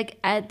 Like,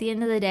 at the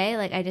end of the day,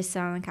 like, I just sit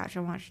on the couch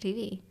and watch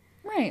TV.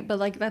 Right, but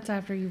like that's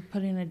after you've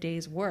put in a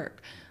day's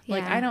work.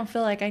 Like Yeah. I don't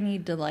feel like I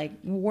need to like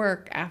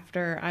work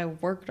after I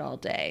worked all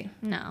day.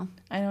 No.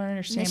 I don't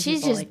understand. She's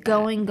people just like that.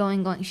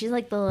 going. She's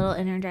like the little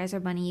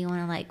Energizer bunny you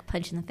want to, like,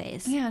 punch in the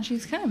face. Yeah, and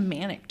she's kind of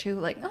manic too.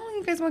 Like, oh,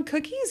 you guys want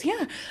cookies?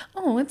 Yeah.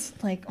 Oh, it's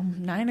like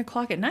 9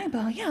 o'clock at night,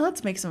 but yeah,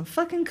 let's make some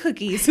fucking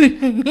cookies.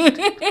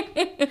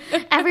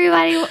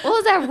 Everybody, what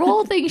was that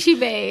roll thing she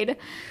made?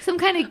 Some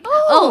kind of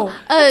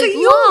it's a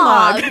Yule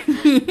log.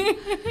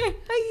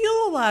 A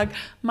Yule log.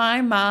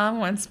 My mom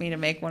wants me to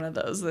make one of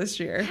those this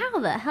year. How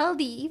the hell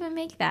do you even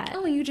make that?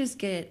 Oh, you just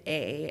get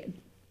a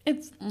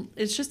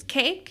It's just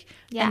cake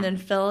Yeah. and then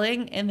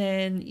filling, and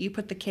then you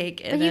put the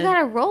cake in. But you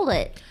gotta roll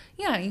it.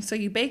 Yeah, so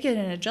you bake it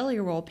in a jelly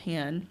roll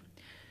pan,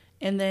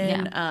 and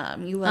then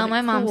you let it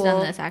my mom's cool,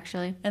 done this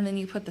actually. and then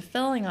you put the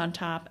filling on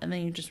top, and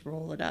then you just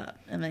roll it up,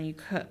 and then you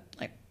cut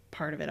like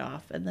part of it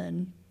off, and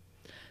then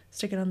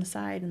stick it on the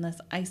side, and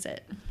let's ice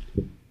it.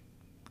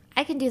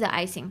 I can do the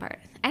icing part.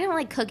 I don't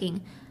like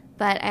cooking,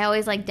 but I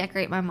always like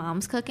decorate my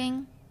mom's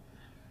cooking.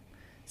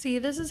 See,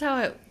 this is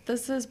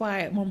why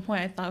at one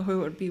point I thought it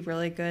would be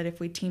really good if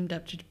we teamed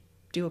up to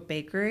do a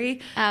bakery.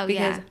 Oh,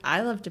 because yeah.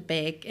 I love to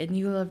bake and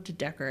you love to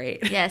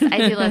decorate. Yes,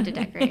 I do love to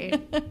decorate.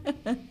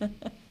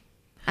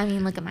 I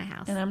mean, look at my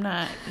house. And I'm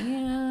not,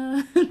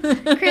 yeah.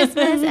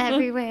 Christmas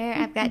everywhere.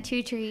 I've got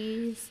 2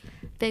 trees,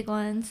 big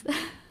ones.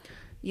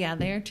 Yeah,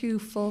 they are 2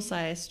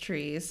 full-size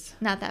trees.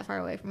 Not that far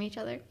away from each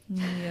other.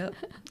 Yep.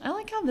 I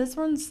like how this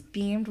one's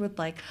themed with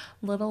like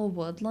little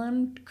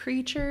woodland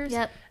creatures.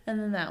 Yep. And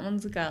then that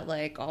one's got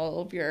like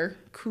all of your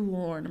cool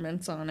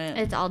ornaments on it.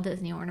 It's all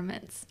Disney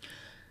ornaments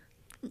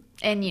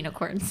and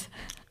unicorns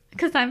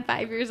because I'm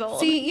 5 years old.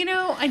 See,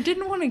 I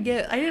didn't want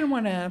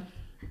to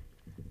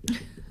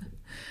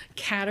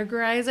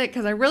categorize it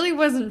because I really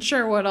wasn't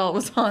sure what all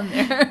was on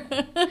there.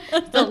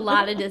 It's a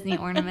lot of Disney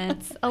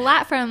ornaments. A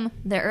lot from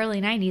the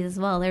early 90s as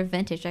well. They're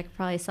vintage. I could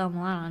probably sell them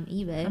a lot on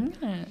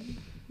eBay.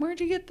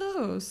 Where'd you get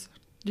those?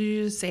 Did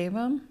you just save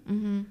them?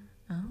 Mm-hmm.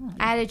 Oh.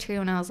 I had a tree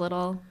when I was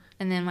little,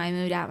 and then when I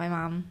moved out, my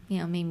mom,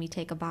 made me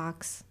take a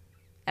box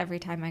every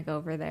time I go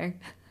over there.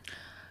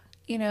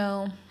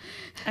 I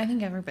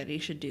think everybody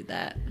should do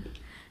that.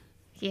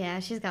 Yeah,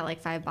 she's got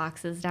like 5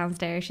 boxes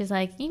downstairs. She's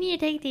like, you need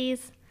to take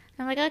these.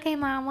 I'm like, okay,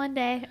 Mom, one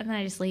day. And then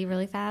I just leave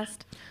really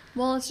fast.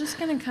 Well, it's just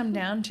going to come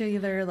down to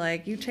either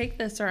like you take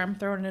this or I'm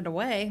throwing it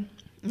away.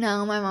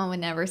 No, my mom would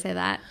never say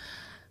that.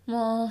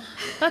 Well,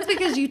 that's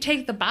because you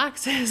take the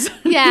boxes.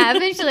 Yeah,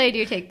 eventually I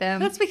do take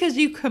them. That's because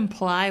you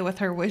comply with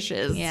her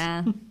wishes.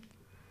 Yeah.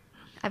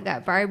 I've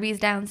got Barbies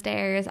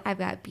downstairs. I've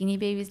got Beanie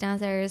Babies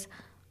downstairs.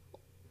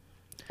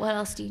 What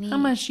else do you need? How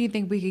much do you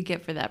think we could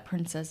get for that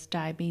Princess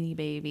Di Beanie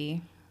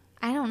Baby?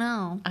 I don't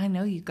know. I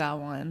know you got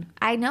one.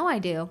 I know I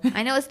do.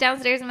 I know it's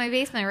downstairs in my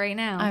basement right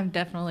now. I've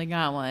definitely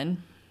got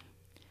one.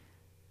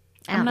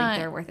 I don't think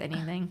they're worth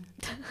anything.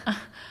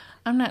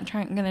 I'm not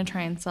going to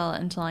try and sell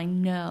it until I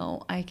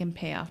know I can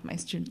pay off my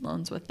student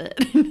loans with it.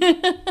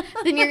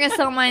 Then you're going to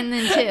sell mine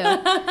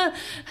then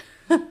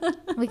too.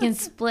 We can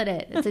split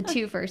it. It's a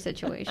 2-for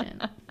situation.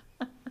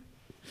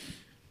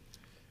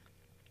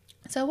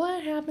 So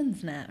what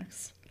happens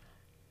next?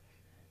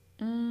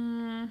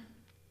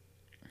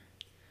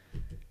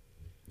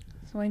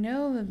 So I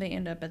know that they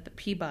end up at the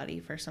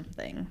Peabody for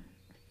something,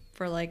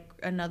 for like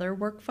another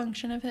work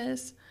function of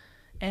his.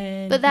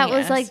 But that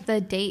was like the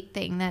date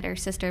thing that her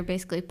sister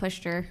basically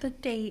pushed her. The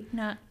date,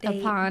 not date.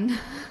 Upon.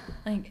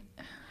 Like,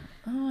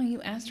 oh,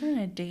 you asked her on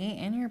a date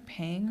and you're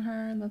paying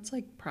her? That's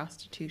like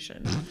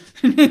prostitution.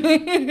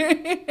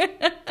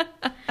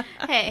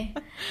 Hey,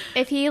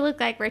 if he looked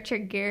like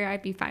Richard Gere,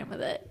 I'd be fine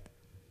with it.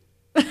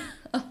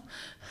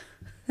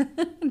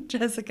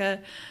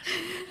 Jessica,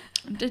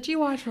 did you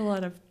watch a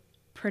lot of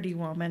Pretty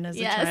Woman as a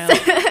Yes.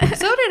 child?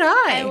 So did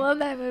I. I love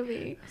that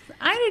movie.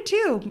 I did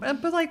too.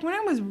 But like when I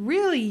was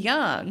really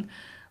young,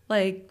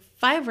 like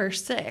 5 or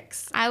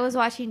 6. I was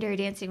watching Dirty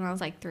Dancing when I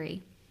was like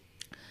 3.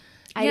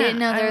 I didn't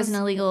know there was an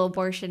illegal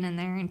abortion in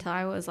there until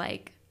I was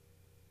like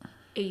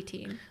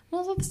 18.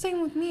 Well, it's the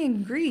same with me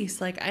in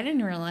Greece. Like I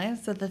didn't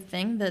realize that the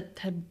thing that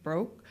had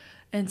broke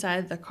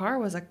inside the car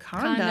was a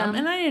condom.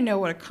 And I didn't know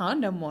what a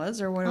condom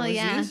was or what it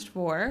was used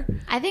for.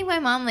 I think my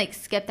mom like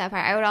skipped that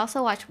part. I would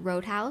also watch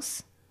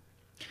Roadhouse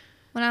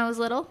when I was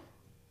little.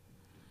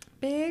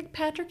 Big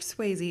Patrick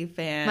Swayze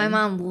fan. My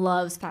mom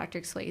loves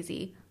Patrick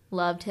Swayze.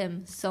 Loved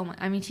him so much.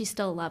 I mean, she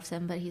still loves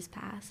him, but he's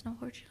passed,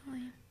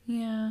 unfortunately.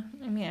 Yeah.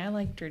 I mean, I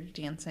like Dirty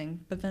Dancing,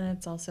 but then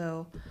it's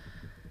also...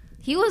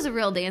 He was a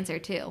real dancer,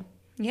 too.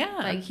 Yeah.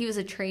 Like, he was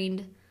a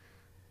trained...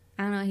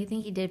 I don't know, I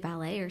think he did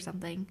ballet or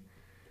something.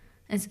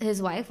 And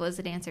his wife was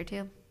a dancer,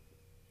 too.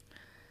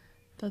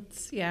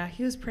 Yeah,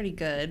 he was pretty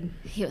good.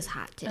 He was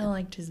hot, too. I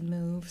liked his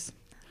moves.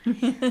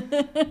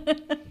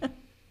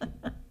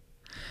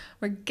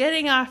 We're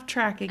getting off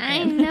track again.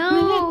 I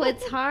know,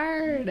 it's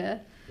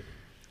hard.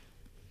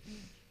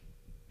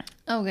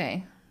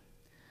 Okay.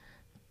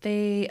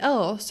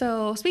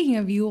 So speaking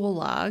of Yule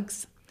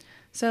logs,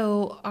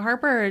 so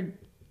Harper,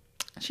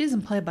 she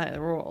doesn't play by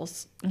the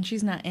rules, and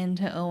she's not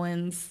into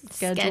Owen's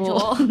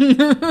schedule.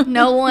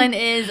 No one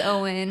is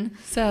Owen.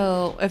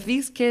 So if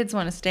these kids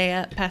want to stay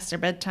up past their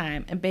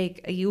bedtime and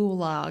bake a Yule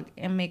log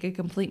and make a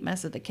complete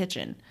mess of the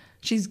kitchen,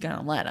 she's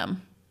gonna let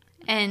them.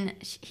 And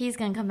he's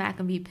going to come back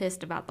and be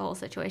pissed about the whole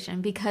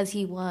situation because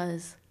he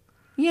was.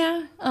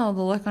 Yeah. Oh,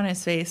 the look on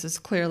his face is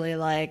clearly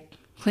like,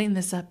 clean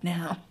this up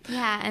now.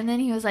 Yeah. And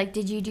then he was like,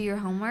 did you do your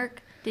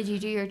homework? Did you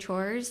do your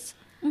chores?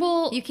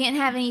 Well, you can't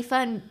have any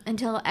fun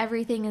until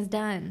everything is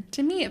done.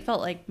 To me, it felt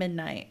like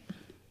midnight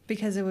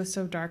because it was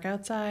so dark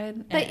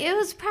outside. But it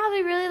was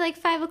probably really like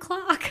 5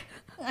 o'clock.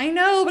 I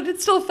know, but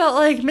it still felt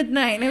like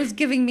midnight and it was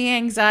giving me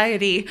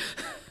anxiety.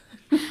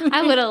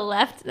 I would have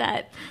left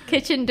that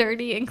kitchen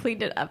dirty and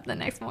cleaned it up the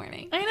next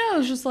morning. I know.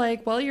 It's just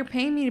like, well, you're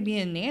paying me to be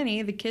a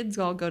nanny. The kids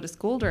all go to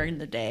school during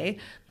the day.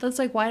 That's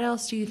like, why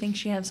else do you think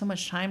she has so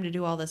much time to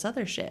do all this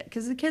other shit?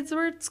 Because the kids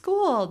were at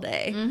school all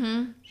day.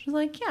 Mm-hmm. She's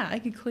like, yeah, I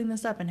could clean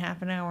this up in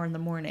half an hour in the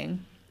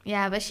morning.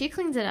 Yeah, but she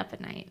cleans it up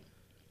at night.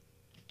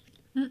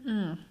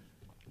 Mm-mm.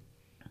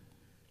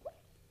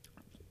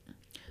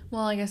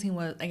 Well, I guess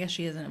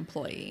she is an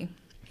employee.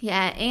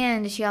 Yeah,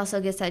 and she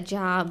also gets that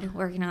job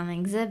working on the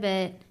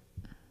exhibit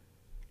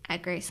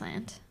at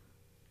Graceland.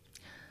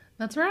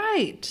 That's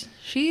right.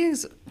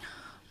 She's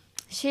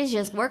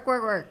just work.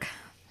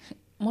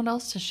 What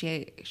else does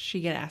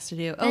she get asked to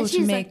do? And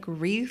to make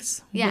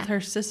wreaths with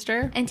her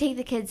sister. And take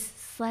the kids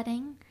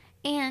sledding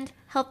and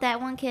help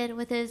that one kid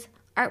with his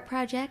art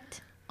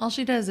project. All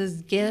she does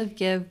is give.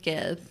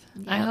 Yep.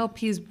 I hope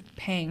he's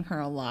paying her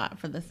a lot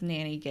for this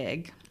nanny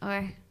gig.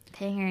 Or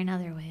paying her in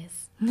other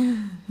ways.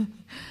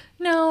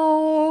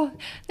 No,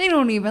 they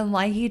don't even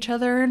like each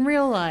other in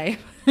real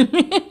life.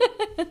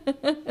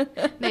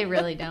 They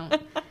really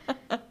don't.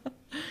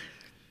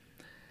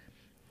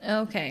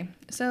 Okay,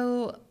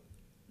 so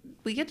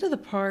we get to the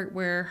part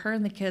where her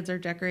and the kids are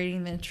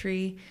decorating the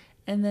tree,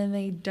 and then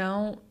they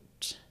don't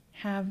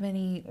have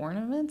any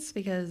ornaments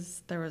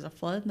because there was a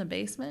flood in the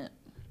basement.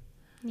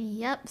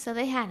 Yep, so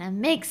they had to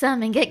make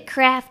some and get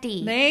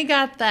crafty. They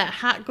got that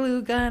hot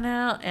glue gun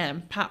out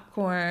and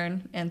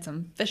popcorn and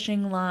some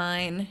fishing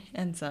line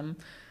and some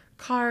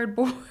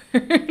cardboard.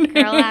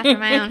 Girl after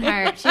my own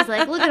heart. She's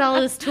like, look at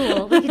all this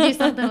tool. We could do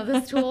something with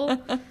this tool.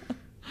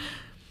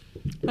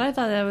 But I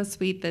thought that was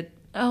sweet that,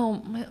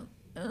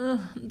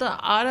 the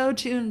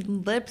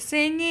auto-tuned lip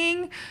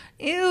singing.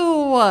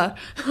 Ew.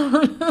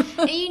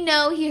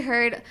 And he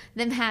heard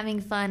them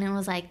having fun and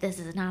was like, this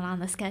is not on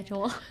the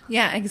schedule.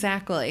 Yeah,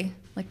 exactly.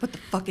 Like, what the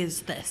fuck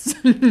is this?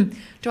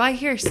 Do I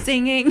hear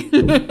singing?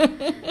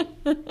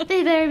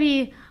 They better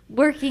be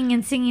working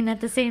and singing at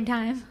the same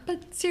time.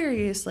 But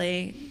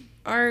seriously,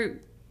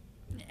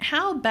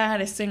 how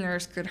bad as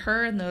singers could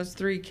her and those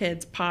 3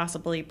 kids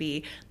possibly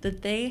be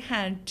that they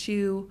had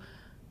to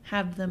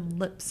have them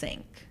lip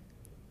sync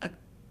a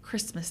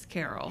Christmas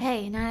carol?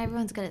 Hey, not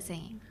everyone's good at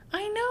singing.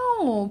 I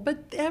know,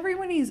 but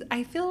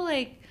I feel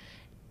like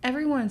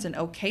everyone's an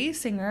okay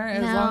singer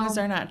as long as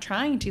they're not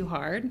trying too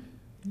hard.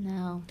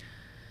 No.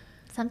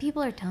 Some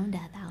people are tone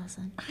deaf,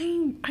 Allison.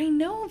 I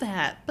know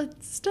that,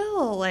 but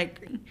still,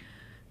 like,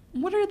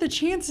 what are the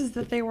chances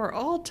that they were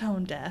all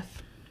tone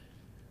deaf?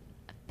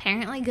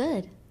 Apparently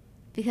good,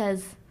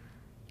 because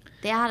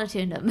they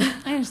auto-tuned them.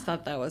 I just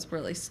thought that was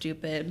really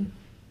stupid.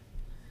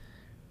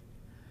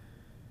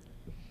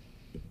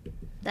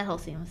 That whole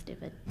scene was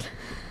stupid.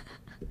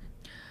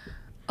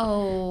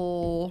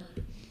 Oh.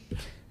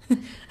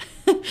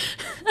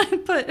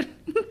 I put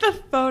the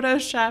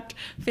photoshopped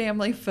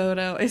family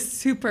photo is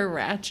super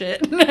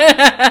ratchet.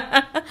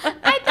 I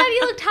thought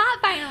he looked hot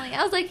finally.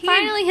 I was like,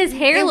 finally his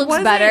hair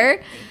looks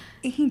better.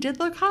 He did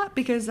look hot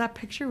because that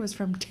picture was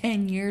from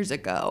 10 years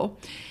ago.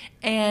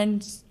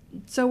 And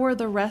so were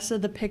the rest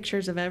of the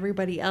pictures of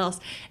everybody else.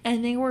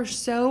 And they were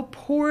so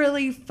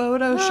poorly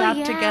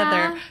photoshopped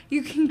together.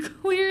 You can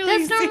clearly see.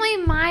 That's normally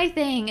my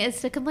thing,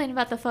 is to complain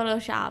about the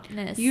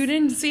Photoshopness. You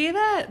didn't see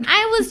that?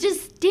 I was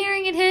just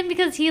staring at him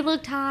because he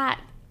looked hot.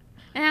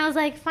 And I was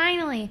like,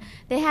 finally,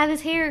 they have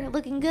his hair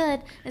looking good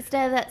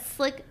instead of that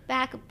slick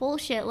back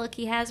bullshit look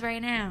he has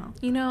right now.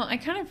 I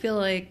kind of feel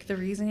like the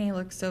reason he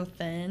looks so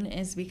thin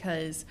is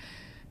because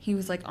he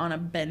was like on a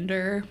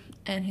bender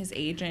and his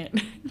agent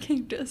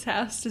came to his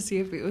house to see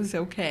if it was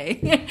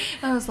okay.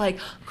 I was like,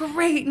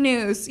 great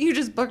news. You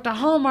just booked a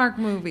Hallmark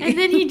movie. And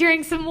then he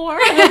drank some more.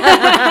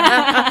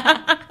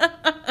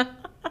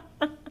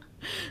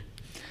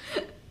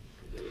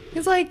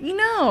 He's like,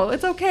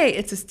 it's okay.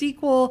 It's a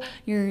sequel.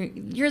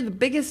 You're the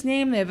biggest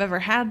name they've ever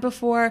had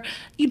before.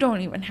 You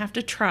don't even have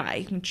to try.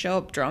 You can show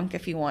up drunk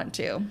if you want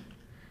to.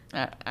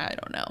 I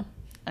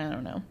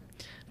don't know.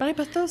 But I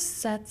bet those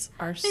sets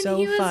are so fun. And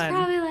he was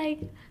probably like,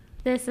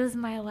 this is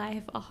my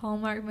life, a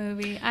Hallmark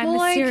movie. I'm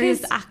a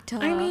serious actor.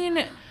 I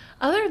mean,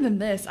 other than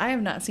this, I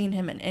have not seen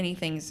him in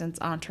anything since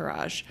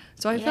Entourage.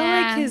 So I feel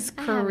like his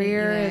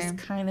career is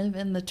kind of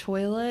in the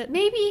toilet.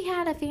 Maybe he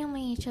had a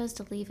family he chose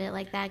to leave it,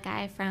 like that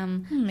guy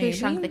from Who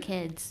Shrunk the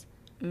Kids.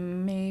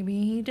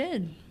 Maybe he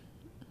did.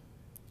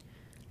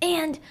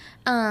 And,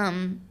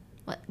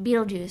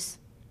 Beetlejuice.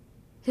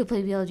 Who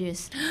played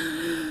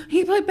Beetlejuice?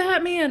 He played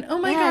Batman. Oh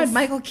my God,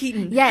 Michael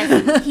Keaton.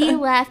 Yes, he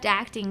left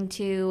acting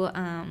to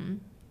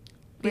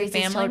raise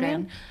his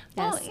children.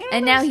 Yes. Well,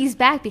 and now he's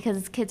back because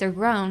his kids are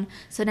grown.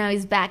 So now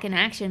he's back in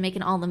action,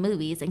 making all the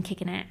movies and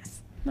kicking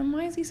ass. Then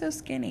why is he so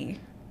skinny?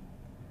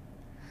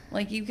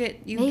 Like Maybe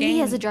he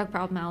has a drug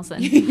problem,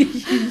 Allison.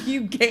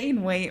 You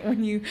gain weight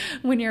when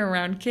you're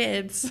around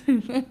kids.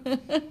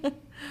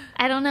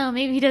 I don't know.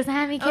 Maybe he doesn't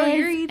have any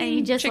kids, and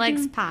he just chicken.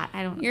 Likes pot.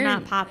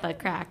 Not pot, but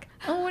crack.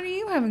 Oh, what are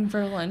you having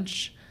for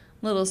lunch,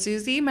 little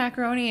Susie?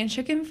 Macaroni and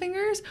chicken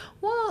fingers?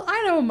 Well,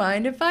 I don't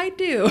mind if I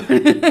do.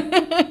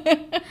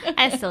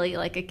 I still eat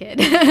like a kid.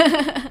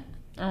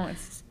 Oh,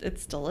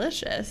 it's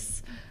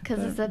delicious.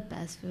 Because it's the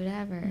best food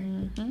ever.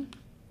 Mm-hmm.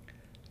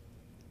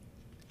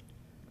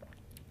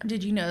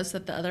 Did you notice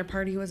that the other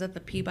party was at the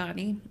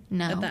Peabody?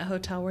 No. At that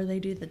hotel where they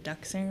do the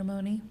duck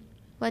ceremony?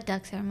 What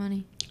duck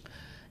ceremony?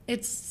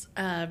 It's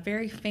a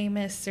very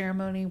famous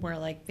ceremony where,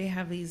 like, they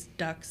have these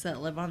ducks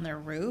that live on their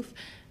roof,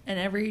 and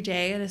every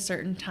day at a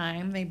certain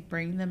time they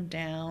bring them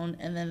down,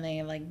 and then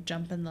they, like,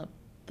 jump in the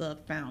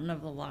fountain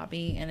of the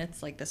lobby, and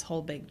it's, like, this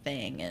whole big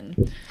thing.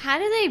 And How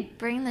do they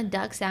bring the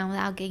ducks down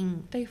without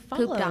getting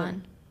pooped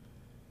on?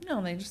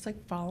 No, they just,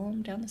 like, follow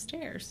them down the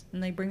stairs,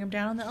 and they bring them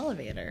down in the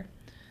elevator.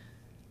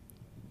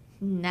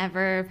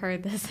 Never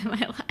heard this in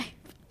my life.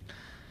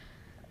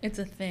 It's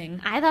a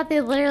thing. I thought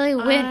they literally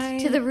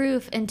went to the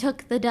roof and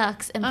took the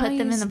ducks and put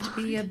them in the pond. I used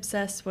to be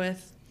obsessed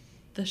with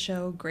the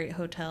show Great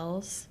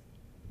Hotels.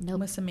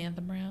 Nope. With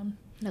Samantha Brown.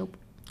 Nope.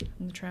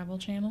 On the Travel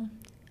Channel.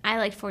 I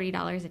liked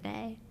 $40 a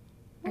day.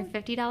 Or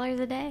 $50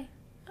 a day.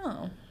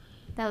 Oh.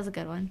 That was a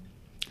good one.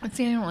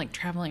 See, I don't like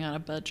traveling on a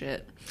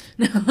budget.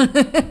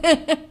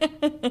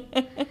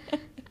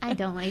 I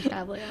don't like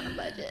traveling on a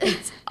budget.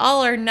 It's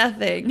all or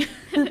nothing.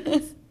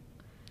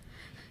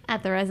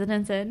 At the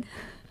Residence Inn.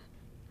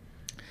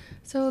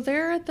 So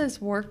they're at this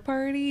work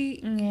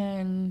party,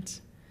 and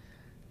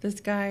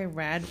this guy,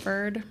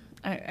 Radford,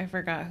 I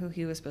forgot who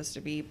he was supposed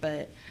to be,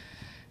 but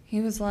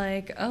he was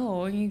like,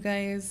 oh, are you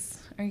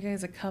guys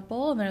a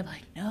couple? And they're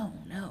like, no,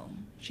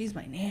 she's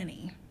my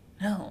nanny.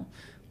 No.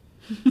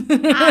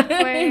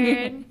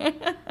 Awkward.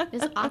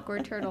 Just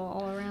awkward turtle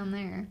all around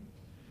there.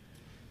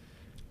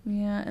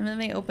 Yeah, and then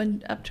they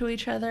opened up to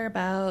each other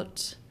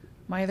about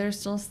why they're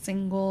still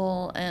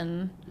single,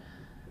 and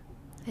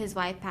his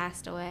wife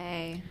passed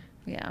away.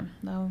 Yeah,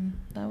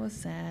 that was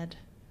sad.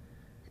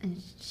 And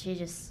she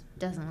just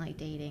doesn't like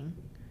dating.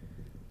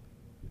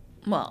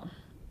 Well,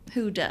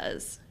 who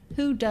does?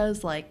 Who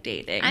does like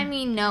dating? I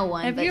mean, no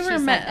one. Have you ever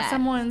met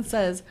someone who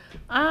says,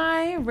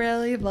 I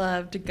really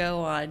love to go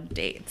on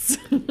dates?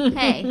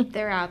 Hey,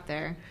 they're out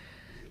there.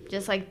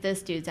 Just like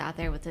this dude's out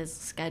there with his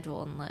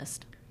schedule and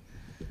list.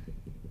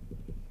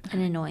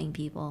 And annoying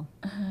people.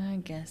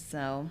 I guess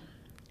so.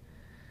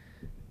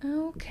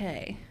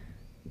 Okay.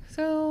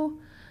 So,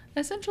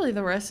 essentially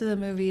the rest of the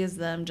movie is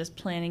them just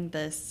planning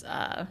this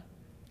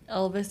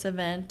Elvis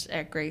event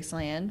at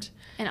Graceland.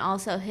 And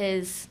also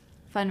his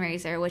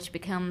fundraiser, which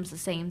becomes the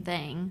same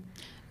thing.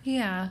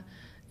 Yeah.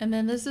 And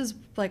then this is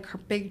like her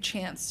big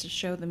chance to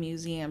show the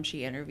museum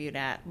she interviewed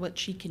at what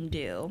she can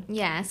do.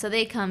 Yeah, so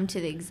they come to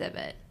the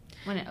exhibit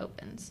when it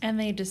opens. And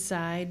they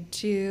decide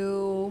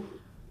to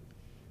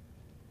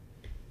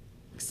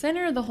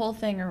center the whole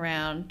thing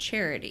around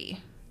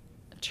charity,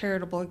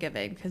 charitable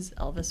giving, because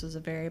Elvis was a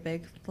very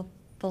big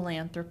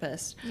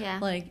philanthropist. Yeah.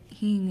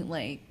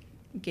 He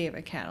gave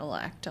a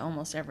Cadillac to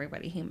almost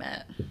everybody he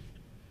met.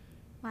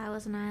 Why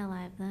wasn't I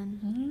alive then?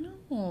 I don't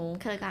know.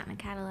 Could have gotten a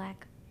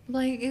Cadillac.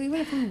 Even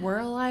if we were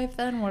alive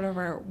then, what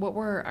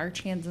were our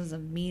chances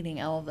of meeting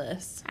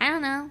Elvis? I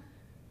don't know.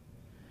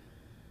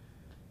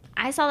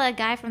 I saw that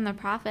guy from The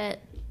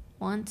Prophet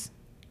once.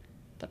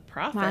 The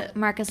Prophet?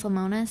 Marcus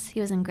Lemonis.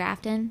 He was in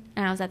Grafton,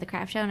 and I was at the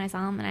craft show, and I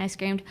saw him, and I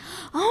screamed,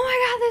 oh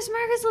my God, there's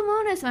Marcus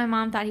Lemonis! And my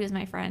mom thought he was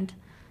my friend.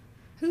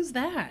 Who's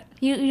that?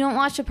 You don't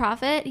watch The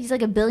Prophet? He's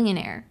like a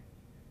billionaire.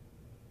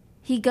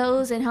 He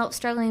goes and helps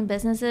struggling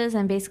businesses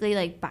and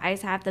basically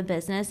buys half the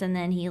business, and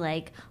then he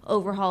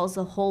overhauls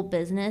the whole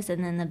business,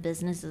 and then the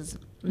business is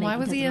making Why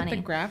was he at money.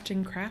 the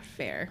Grafton Craft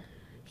Fair?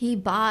 He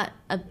bought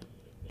a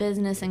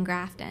business in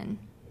Grafton.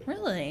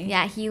 Really?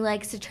 Yeah, he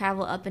likes to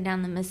travel up and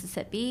down the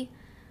Mississippi.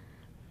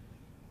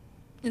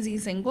 Is he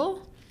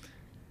single?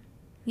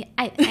 Yeah,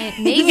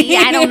 maybe.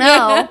 I don't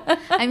know.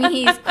 I mean,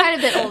 he's quite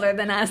a bit older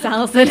than us,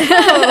 Allison.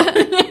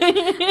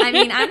 I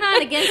mean, I'm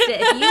not against it.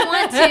 If you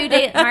want to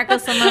date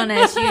Marcos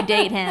Lemonis, you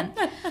date him.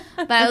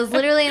 But I was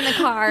literally in the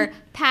car,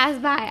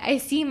 passed by. I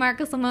see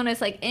Marcos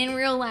Lemonis, in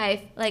real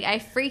life. I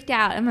freaked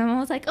out. And my mom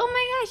was like, oh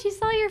my gosh, you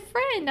saw your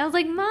friend. I was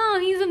like, Mom,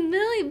 he's a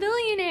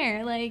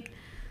billionaire.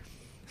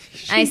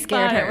 I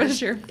scared her. It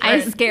was your friend. I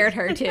scared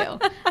her too.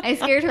 I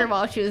scared her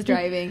while she was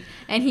driving,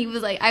 and he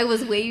was I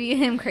was waving at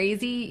him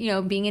crazy,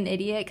 being an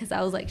idiot because I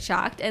was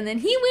shocked, and then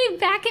he waved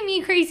back at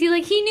me crazy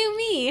like he knew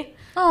me.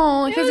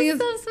 Oh, because he was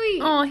so sweet.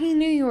 Oh, he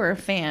knew you were a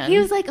fan. He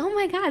was like, "Oh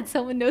my God,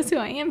 someone knows who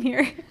I am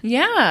here."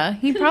 Yeah,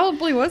 he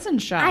probably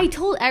wasn't shocked. I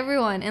told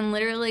everyone, and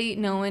literally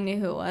no one knew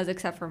who it was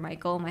except for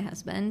Michael, my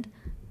husband,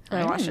 who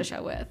I watched the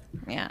show with.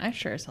 Yeah, I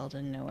sure as hell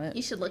didn't know it.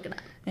 You should look it up.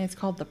 And it's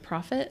called The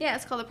Prophet? Yeah,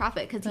 it's called The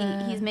Prophet because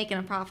he's making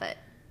a profit.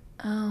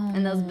 Oh.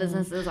 And those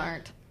businesses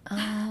aren't.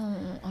 Oh,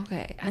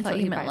 okay. I thought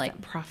you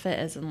meant prophet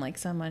as in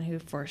prophet who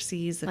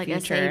foresees the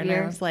future. And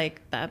I was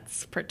like,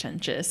 that's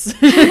pretentious.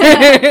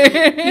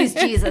 He's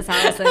Jesus,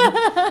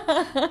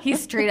 Allison.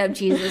 He's straight up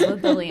Jesus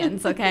with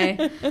billions,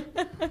 okay?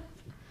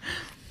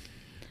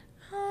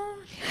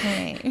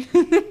 Okay.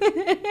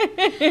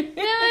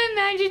 Now I'm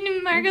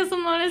imagining Marcos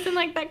Lemonis in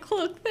that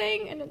cloak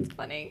thing, and it's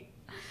funny.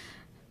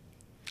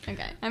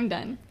 Okay, I'm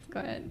done. Go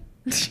ahead.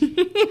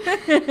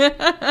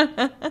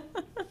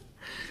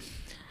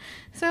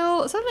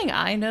 So something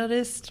I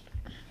noticed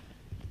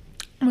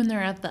when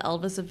they're at the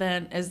Elvis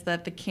event is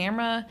that the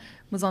camera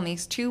was on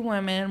these two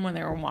women when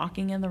they were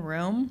walking in the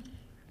room.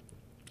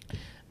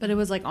 But it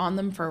was like on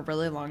them for a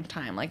really long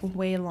time, like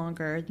way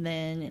longer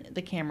than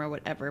the camera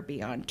would ever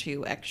be on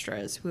two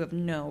extras who have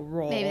no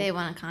role. Maybe they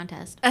won a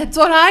contest. That's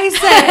what I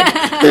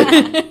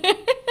said.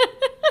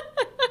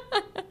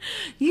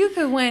 You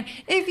could win.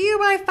 If you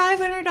buy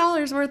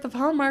 $500 worth of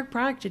Hallmark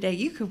product today,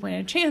 you could win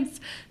a chance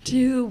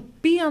to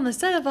be on the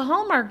set of a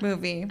Hallmark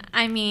movie.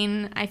 I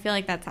mean, I feel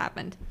like that's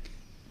happened.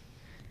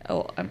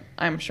 Oh,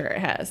 I'm sure it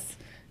has.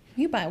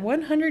 You buy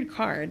 100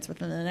 cards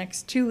within the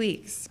next 2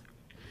 weeks.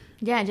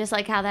 Yeah, just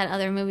like how that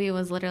other movie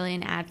was literally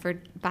an ad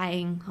for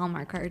buying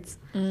Hallmark cards.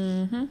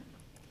 Mm-hmm.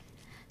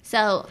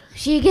 So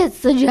she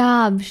gets the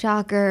job,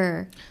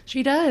 shocker.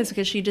 She does,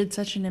 because she did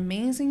such an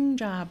amazing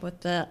job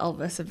with the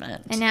Elvis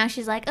event. And now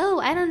she's like, oh,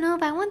 I don't know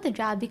if I want the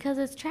job because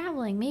it's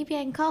traveling. Maybe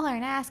I can call her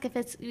and ask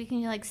if we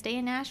can like stay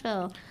in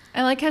Nashville.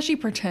 I like how she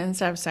pretends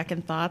to have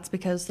second thoughts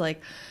because,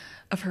 like,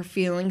 of her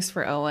feelings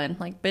for Owen.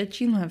 Like,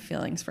 bitch, you don't have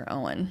feelings for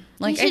Owen.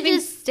 Like, you should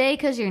just stay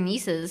because you're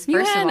nieces,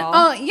 first of all.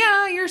 Oh,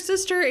 yeah, your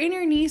sister and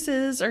your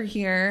nieces are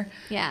here.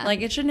 Yeah.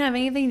 Like, it shouldn't have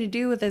anything to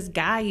do with this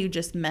guy you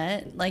just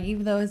met. Like,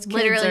 even though his kids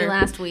literally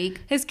last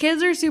week. His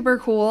kids are super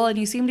cool, and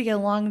you seem to get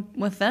along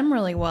with them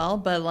really well.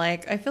 But,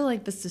 like, I feel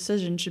like this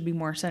decision should be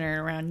more centered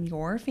around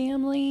your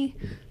family.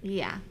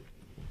 Yeah.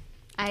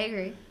 I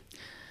agree.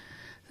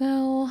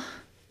 So...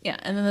 yeah,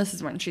 and then this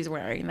is when she's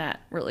wearing that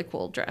really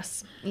cool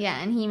dress.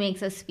 Yeah, and he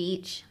makes a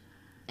speech,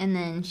 and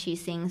then she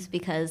sings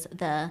because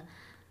the,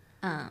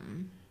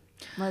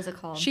 what is it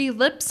called? She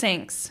lip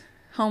syncs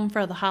Home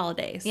for the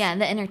Holidays. Yeah,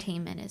 the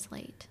entertainment is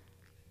late.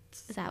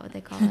 Is that what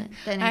they call it?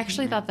 I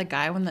actually thought the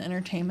guy, when the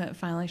entertainment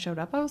finally showed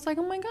up, I was like,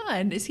 oh my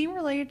God, is he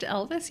related to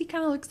Elvis? He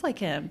kind of looks like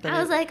him. But I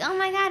was like, oh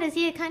my God, is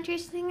he a country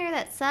singer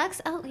that sucks?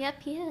 Oh,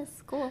 yep, he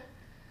is. Cool.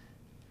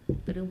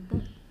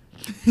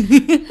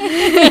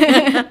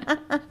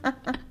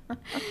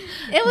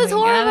 It was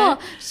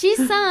horrible. She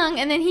sung,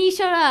 and then he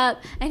showed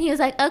up, and he was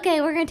like,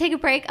 okay, we're going to take a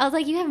break. I was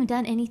like, you haven't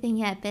done anything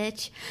yet,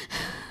 bitch.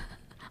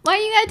 Why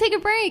you got to take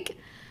a break?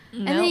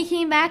 Nope. And then he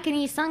came back, and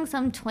he sung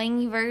some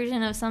twangy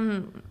version of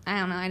some, I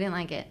don't know, I didn't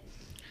like it.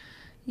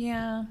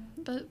 Yeah,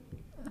 but,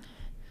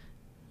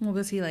 well,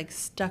 was he, like,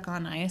 stuck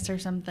on ice or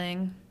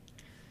something?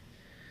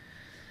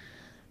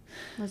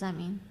 What does that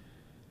mean?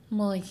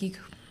 Well, like, he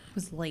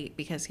was late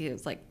because he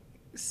was, like,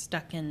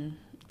 stuck in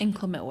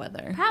inclement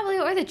weather. Probably,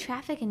 or the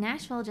traffic in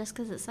Nashville just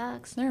because it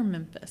sucks. They're in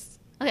Memphis.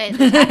 Okay,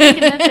 the traffic in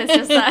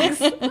Memphis just sucks.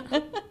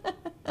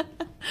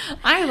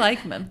 I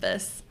like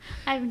Memphis.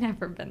 I've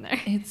never been there.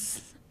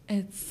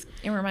 It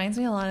reminds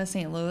me a lot of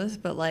St. Louis,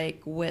 but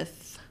like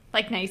with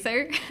like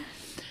nicer.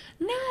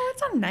 No,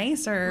 it's not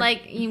nicer.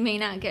 Like you may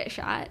not get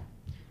shot.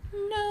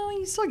 No,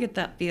 you still get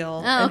that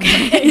feel. Oh,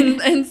 okay.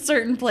 in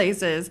certain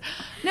places.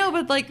 No,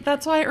 but like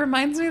that's why it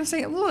reminds me of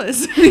St.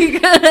 Louis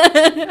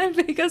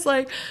because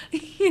like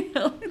you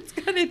know it's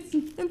got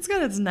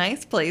its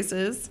nice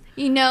places.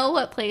 You know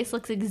what place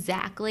looks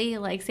exactly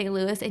like St.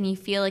 Louis, and you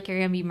feel like you're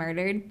gonna be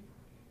murdered?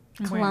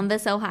 Where?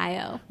 Columbus,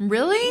 Ohio.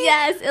 Really?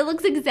 Yes, it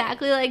looks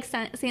exactly like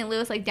St.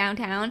 Louis, like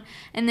downtown,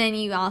 and then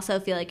you also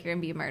feel like you're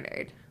gonna be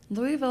murdered.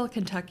 Louisville,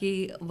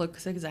 Kentucky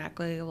looks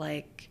exactly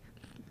like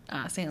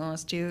St.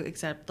 Louis too,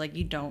 except like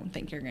you don't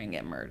think you're gonna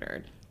get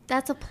murdered.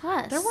 That's a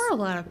plus. There were a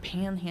lot of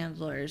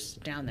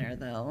panhandlers down there,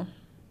 though.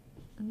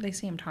 They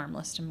seemed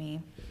harmless to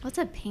me. What's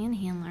a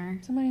panhandler?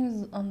 Somebody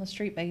who's on the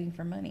street begging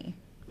for money.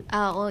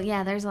 Oh, well,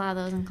 yeah, there's a lot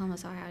of those in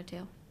Columbus, Ohio,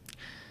 too.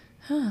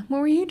 Huh. What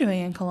were you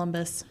doing in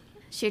Columbus?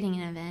 Shooting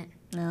an event.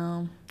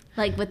 No.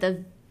 Like with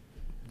the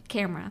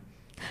camera.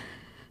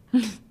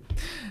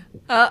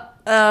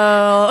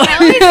 Uh-oh.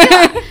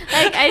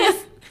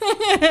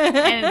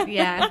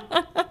 Yeah.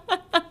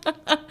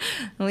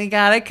 We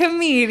got a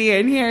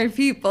comedian here,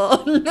 people.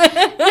 No, because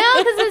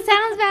it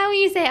sounds bad when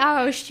you say, oh,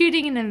 I was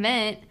shooting an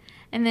event.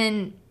 And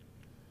then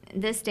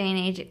this day and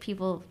age,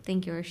 people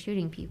think you're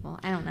shooting people.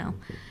 I don't know.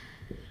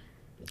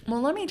 Well,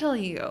 let me tell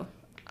you.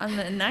 On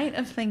the night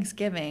of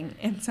Thanksgiving,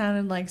 it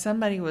sounded like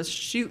somebody was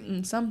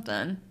shooting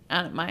something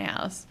out at my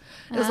house.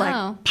 It was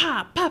like,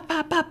 pa, pa,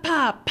 pa, pa,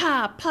 pa,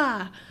 pa,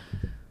 pa,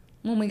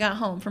 when we got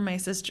home from my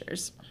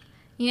sister's.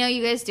 You know,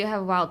 you guys do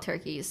have wild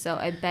turkeys, so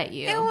I bet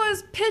you. It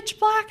was pitch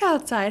black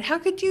outside. How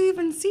could you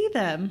even see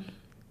them?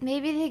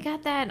 Maybe they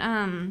got that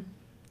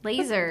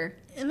laser.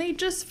 And they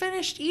just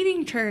finished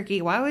eating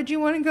turkey. Why would you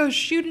want to go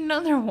shoot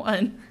another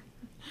one?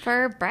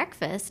 For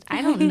breakfast.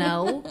 I don't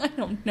know. I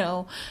don't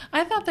know.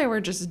 I thought they were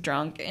just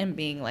drunk and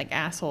being like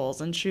assholes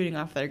and shooting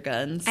off their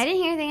guns. I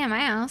didn't hear anything at my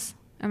house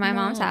or my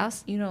mom's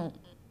house. You don't.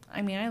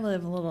 I mean, I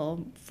live a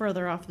little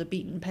further off the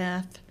beaten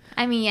path.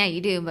 I mean, yeah, you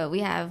do, but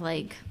we have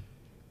like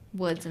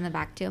woods in the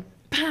back too.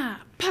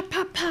 Pa, pa,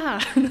 pa,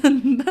 pa.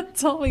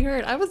 That's all we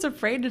heard. I was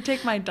afraid to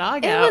take my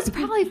dog out. It was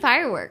probably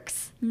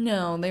fireworks.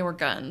 No, they were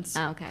guns.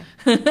 Oh,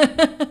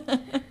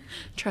 okay.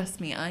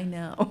 Trust me, I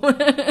know.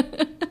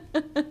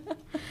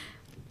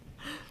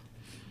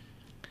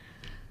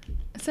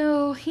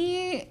 So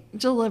he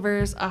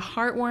delivers a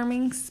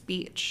heartwarming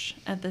speech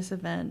at this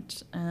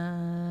event. We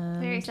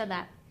already said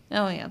that.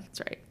 Oh, yeah, that's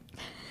right.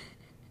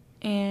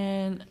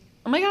 And,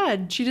 oh my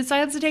God, she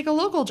decides to take a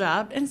local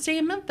job and stay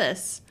in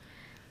Memphis.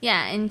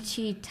 Yeah, and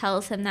she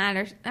tells him that,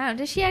 or oh,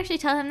 does she actually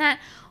tell him that?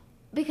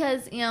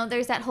 Because, you know,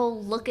 there's that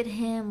whole look at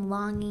him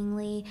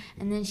longingly,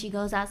 and then she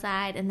goes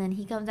outside, and then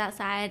he comes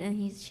outside,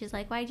 and she's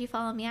like, why'd you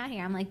follow me out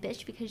here? I'm like,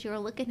 bitch, because you were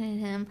looking at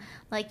him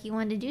like you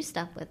wanted to do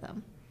stuff with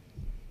him.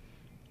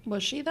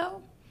 Was she,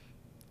 though?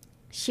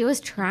 She was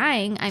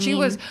trying. She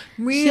was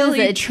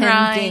really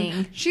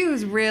trying. She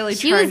was really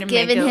trying to make She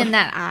was giving him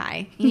that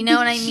eye. You know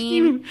what I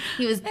mean?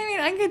 He was. I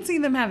mean, I could see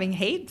them having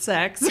hate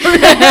sex.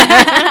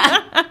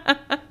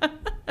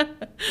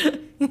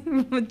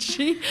 But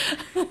she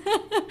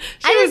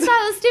I just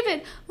thought it was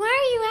stupid. Why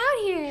are you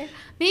out here?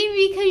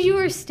 Maybe because you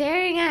were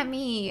staring at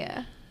me. I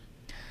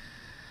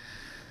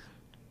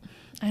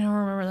don't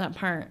remember that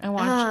part. I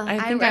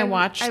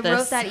watched this. I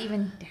wrote that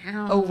even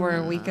down over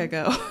a week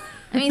ago.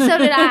 I mean, so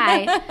did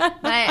I.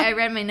 But I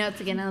read my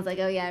notes again. I was like,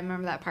 oh yeah, I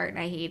remember that part, and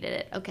I hated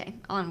it. Okay,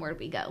 onward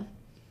we go.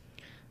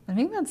 I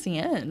think that's the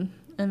end.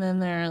 And then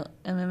they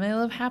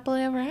live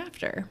happily ever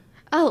after.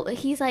 Oh,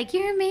 he's like,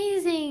 you're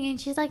amazing. And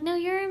she's like, no,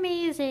 you're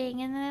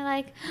amazing. And then they're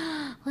like,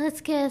 let's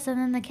kiss. And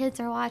then the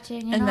kids are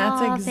watching. And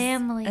that's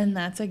family. And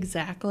that's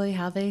exactly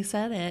how they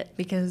said it.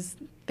 Because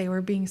they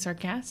were being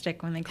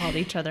sarcastic when they called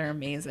each other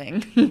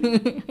amazing.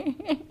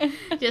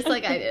 Just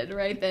like I did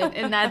right then.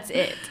 And that's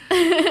it.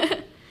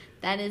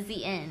 That is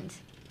the end.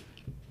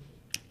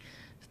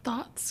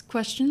 Thoughts,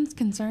 questions,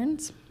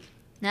 concerns?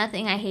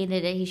 Nothing. I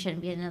hated it. He shouldn't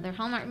be in another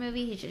Hallmark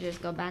movie. He should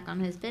just go back on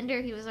his bender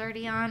he was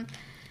already on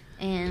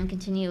and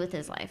continue with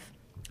his life.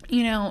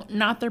 You know,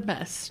 not their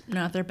best, but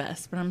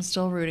I'm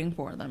still rooting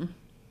for them.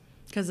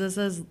 Because this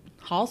is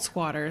hall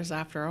squatters,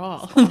 after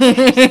all. We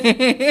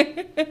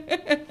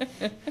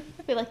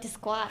like to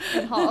squat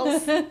in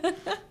halls.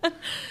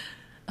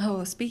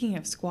 Oh, speaking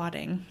of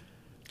squatting,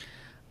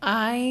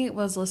 I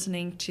was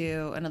listening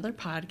to another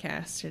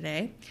podcast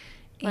today.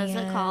 What's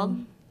it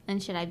called?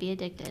 And should I be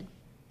addicted?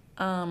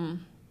 I'll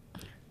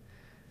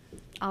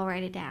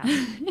write it down.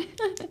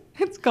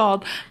 It's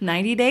called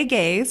 90 Day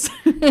Gays.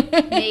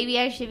 Maybe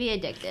I should be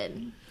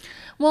addicted.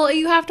 Well,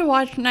 you have to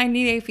watch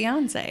 90 Day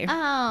Fiancé.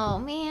 Oh,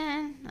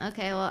 man.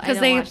 Okay, well, I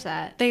don't watch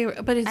that.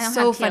 But it's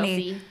so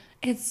funny.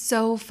 It's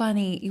so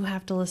funny. You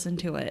have to listen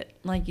to it.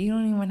 Like, you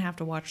don't even have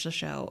to watch the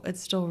show.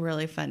 It's still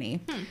really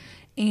funny.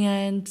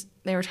 And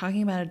they were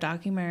talking about a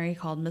documentary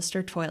called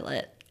Mr.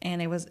 Toilet.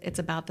 And it's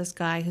about this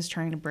guy who's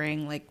trying to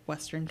bring, like,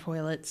 Western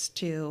toilets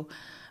to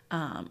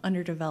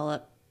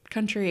underdeveloped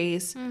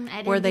countries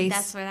where they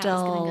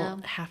still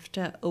have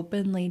to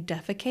openly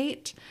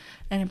defecate.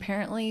 And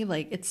apparently,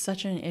 like, it's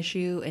such an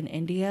issue in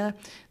India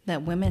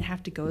that women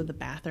have to go to the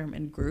bathroom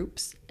in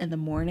groups in the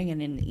morning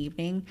and in the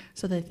evening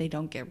so that they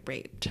don't get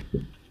raped.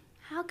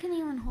 How can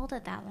anyone hold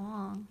it that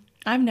long?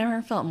 I've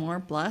never felt more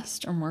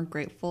blessed or more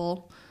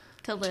grateful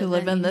to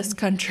live in this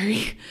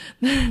country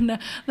than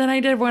I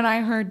did when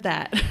I heard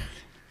that.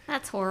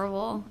 That's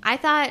horrible. I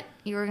thought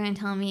you were going to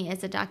tell me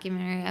it's a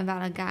documentary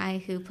about a guy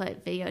who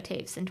put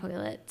videotapes in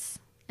toilets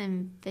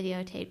and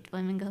videotaped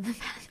women go to the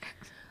bathroom.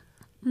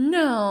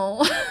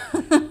 No.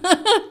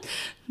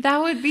 That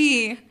would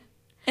be,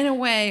 in a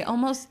way,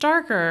 almost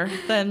darker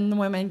than the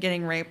women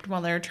getting raped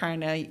while they're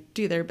trying to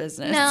do their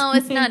business. No,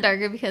 it's not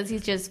darker because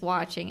he's just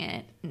watching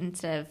it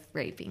instead of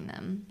raping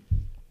them.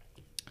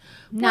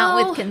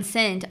 Not with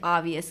consent,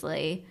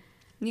 obviously.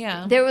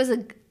 Yeah. There was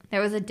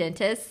a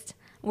dentist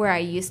where I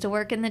used to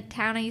work in the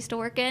town I used to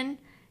work in.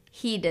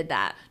 He did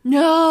that.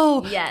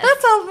 No. Yes.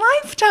 That's a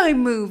Lifetime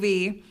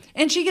movie.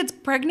 And she gets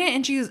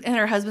pregnant and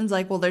her husband's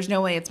like, well, there's no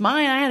way it's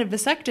mine. I had a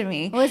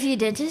vasectomy. Was he a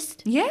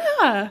dentist?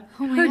 Yeah.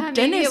 Oh my God,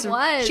 dentist,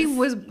 maybe it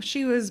was.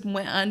 She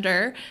went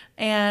under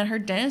and her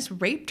dentist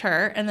raped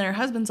her. And then her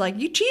husband's like,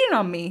 you cheated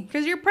on me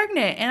because you're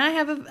pregnant. And I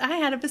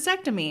had a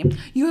vasectomy.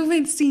 You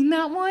haven't seen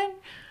that one?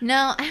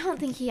 No, I don't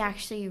think he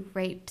actually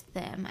raped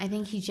them. I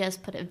think he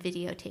just put a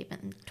videotape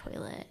in the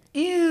toilet.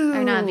 Ew.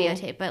 Or not a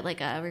videotape, but like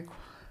a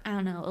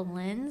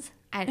lens.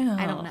 I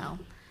don't know.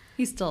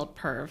 He's still a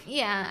perv.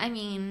 Yeah, I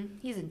mean,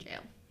 he's in jail.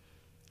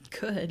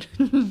 Good.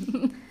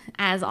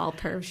 As all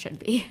pervs should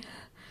be.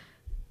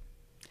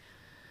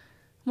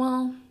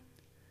 Well,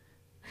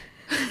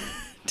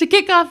 to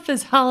kick off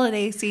this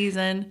holiday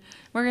season,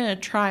 we're going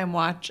to try and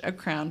watch A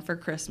Crown for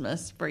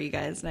Christmas for you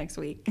guys next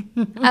week.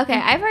 Okay,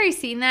 I've already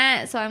seen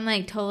that, so I'm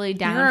like totally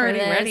down for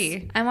this.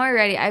 Ready. I'm already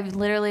ready. I've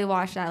literally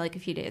watched that like a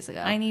few days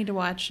ago. I need to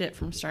watch it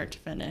from start to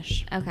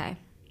finish. Okay.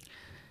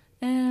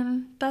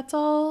 And that's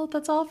all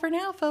for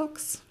now,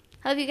 folks.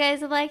 Hope you guys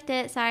have liked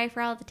it. Sorry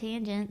for all the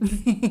tangents.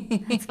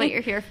 That's what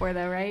you're here for,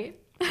 though, right?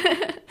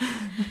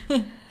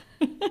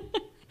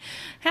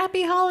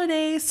 Happy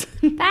holidays.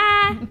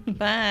 Bye.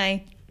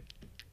 Bye.